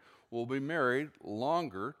married, will be married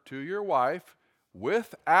longer to your wife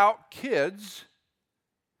without kids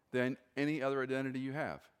than any other identity you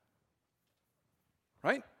have.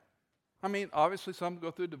 Right? I mean, obviously some go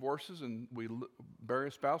through divorces and we bury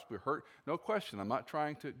a spouse, we hurt. No question. I'm not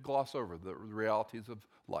trying to gloss over the realities of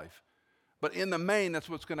life. But in the main, that's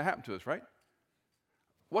what's going to happen to us, right?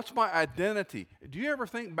 What's my identity? Do you ever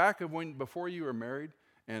think back of before you were married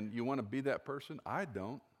and you want to be that person? I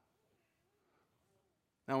don't.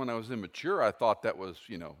 Now, when I was immature, I thought that was,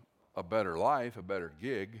 a better life, a better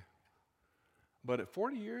gig. But at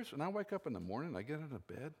 40 years, when I wake up in the morning, I get out of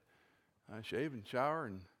bed, I shave and shower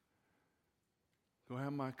and go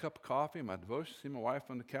have my cup of coffee, my devotion, see my wife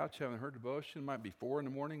on the couch having her devotion. It might be 4 in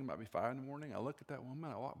the morning, it might be 5 in the morning. I look at that woman,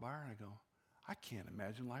 I walk by her and I go, I can't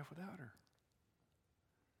imagine life without her.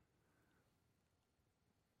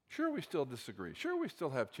 Sure, we still disagree. Sure, we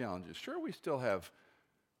still have challenges. Sure, we still have,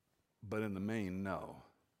 but in the main, no.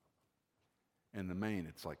 In the main,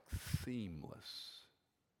 it's like seamless.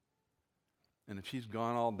 And if she's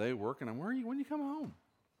gone all day working, when you come home?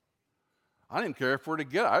 I didn't care if we're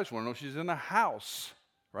together. I just want to know she's in the house,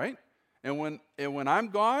 right? And when I'm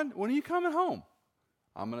gone, when are you coming home?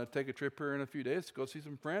 I'm going to take a trip here in a few days to go see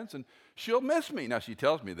some friends, and she'll miss me. Now, she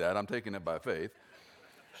tells me that. I'm taking it by faith.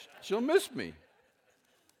 She'll miss me.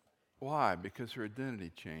 Why? Because her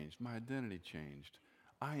identity changed. My identity changed.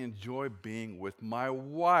 I enjoy being with my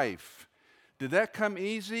wife. Did that come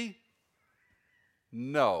easy?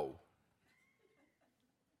 No.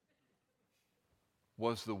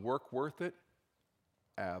 Was the work worth it?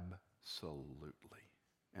 Absolutely.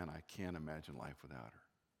 And I can't imagine life without her.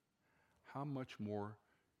 How much more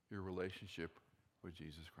your relationship with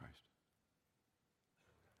Jesus Christ?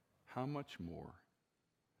 How much more?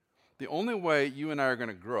 The only way you and I are going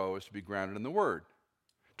to grow is to be grounded in the Word.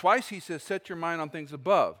 Twice he says, set your mind on things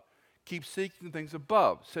above. Keep seeking things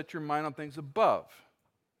above. Set your mind on things above.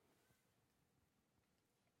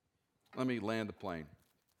 Let me land the plane.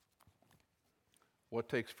 What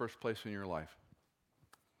takes first place in your life?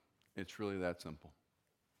 It's really that simple.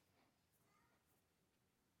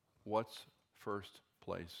 What's first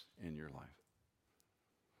place in your life?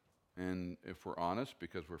 And if we're honest,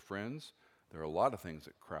 because we're friends, there are a lot of things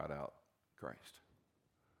that crowd out Christ.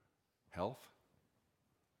 Health,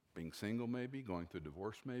 being single maybe, going through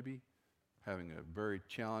divorce maybe, having a very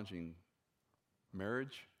challenging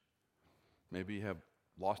marriage. Maybe you have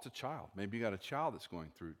lost a child. Maybe you got a child that's going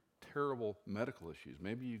through terrible medical issues.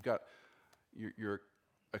 Maybe you've got your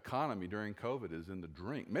economy during COVID is in the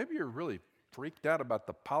drink. Maybe you're really freaked out about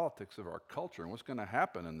the politics of our culture and what's going to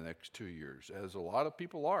happen in the next 2 years, as a lot of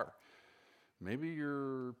people are. Maybe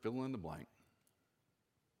you're fill in the blank.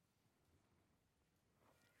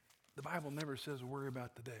 The Bible never says worry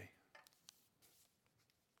about today.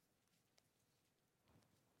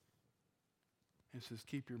 It says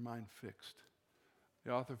keep your mind fixed.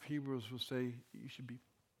 The author of Hebrews will say you should be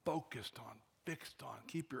focused on, fixed on,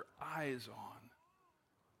 keep your eyes on.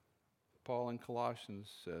 Paul in Colossians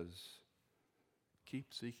says, keep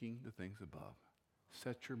seeking the things above.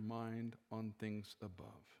 Set your mind on things above.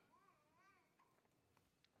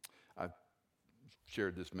 I've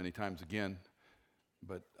shared this many times again,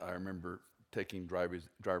 but I remember taking driver's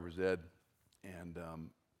ed and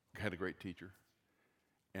had a great teacher.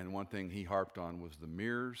 And one thing he harped on was the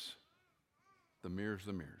mirrors.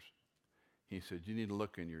 He said, you need to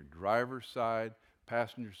look in your driver's side,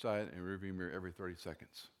 passenger side, and rearview mirror every 30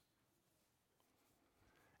 seconds.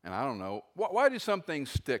 And I don't know, why do some things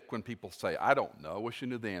stick when people say, I don't know, I wish I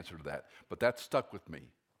knew the answer to that, but that stuck with me.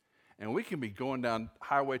 And we can be going down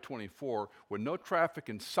Highway 24 with no traffic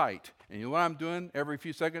in sight, and you know what I'm doing every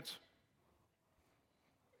few seconds?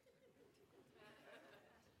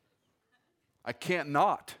 I can't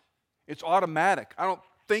not. It's automatic. I don't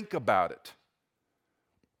think about it.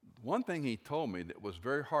 One thing he told me that was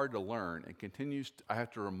very hard to learn and I have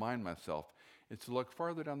to remind myself, is to look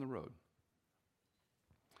farther down the road.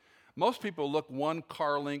 Most people look one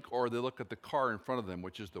car length or they look at the car in front of them,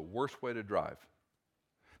 which is the worst way to drive.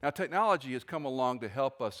 Now, technology has come along to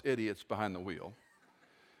help us idiots behind the wheel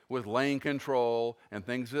with lane control and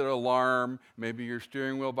things that alarm. Maybe your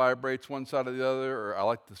steering wheel vibrates one side or the other, or I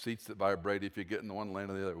like the seats that vibrate if you get in the one lane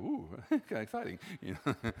or the other. Ooh, kind of exciting. You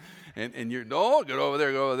know? and you're, no, go over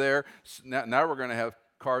there. Now we're going to have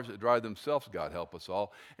cars that drive themselves, God help us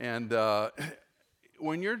all. And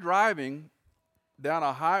when you're driving down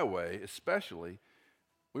a highway, especially,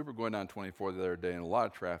 we were going down 24 the other day in a lot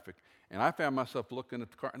of traffic, and I found myself looking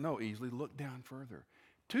at the car. No, easily look down further.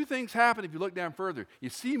 Two things happen if you look down further. You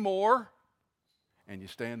see more, and you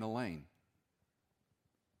stay in the lane.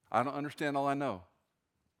 I don't understand all I know.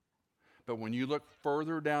 But when you look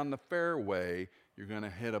further down the fairway, you're going to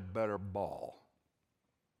hit a better ball.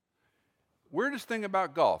 Weirdest thing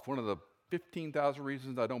about golf, one of the 15,000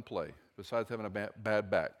 reasons I don't play, besides having a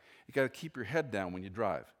bad back, you got to keep your head down when you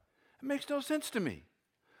drive. It makes no sense to me.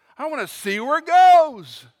 I want to see where it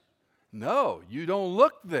goes. No, you don't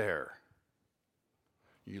look there.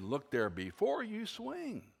 You look there before you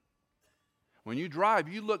swing. When you drive,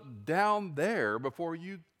 you look down there before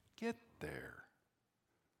you get there.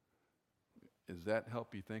 Does that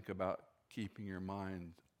help you think about keeping your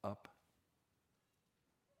mind up?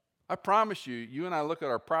 I promise you, you and I look at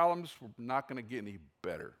our problems, we're not going to get any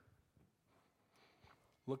better.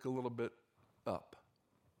 Look a little bit up.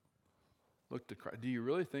 Look to Christ. Do you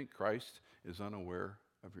really think Christ is unaware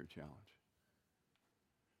of your challenge?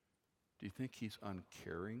 Do you think he's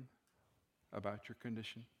uncaring about your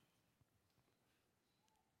condition?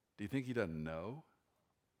 Do you think he doesn't know?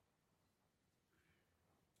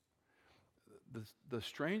 The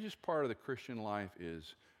strangest part of the Christian life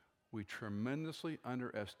is we tremendously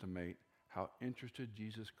underestimate how interested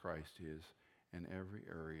Jesus Christ is in every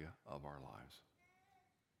area of our lives.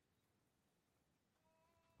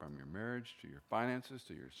 From your marriage, to your finances,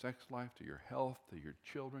 to your sex life, to your health, to your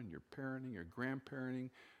children, your parenting, your grandparenting,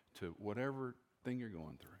 to whatever thing you're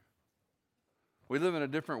going through. We live in a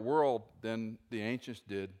different world than the ancients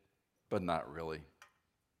did, but not really.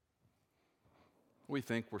 We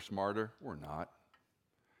think we're smarter. We're not.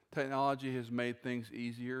 Technology has made things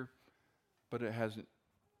easier, but it hasn't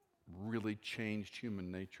really changed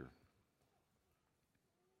human nature.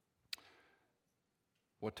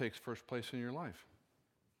 What takes first place in your life?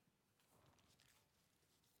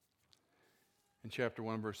 In chapter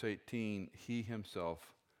 1, verse 18, he himself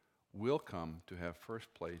will come to have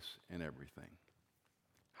first place in everything.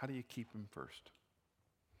 How do you keep him first?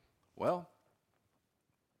 Well,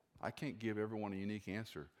 I can't give everyone a unique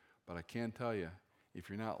answer, but I can tell you, if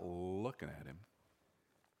you're not looking at him,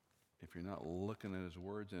 if you're not looking at his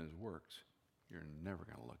words and his works, you're never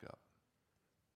going to look up.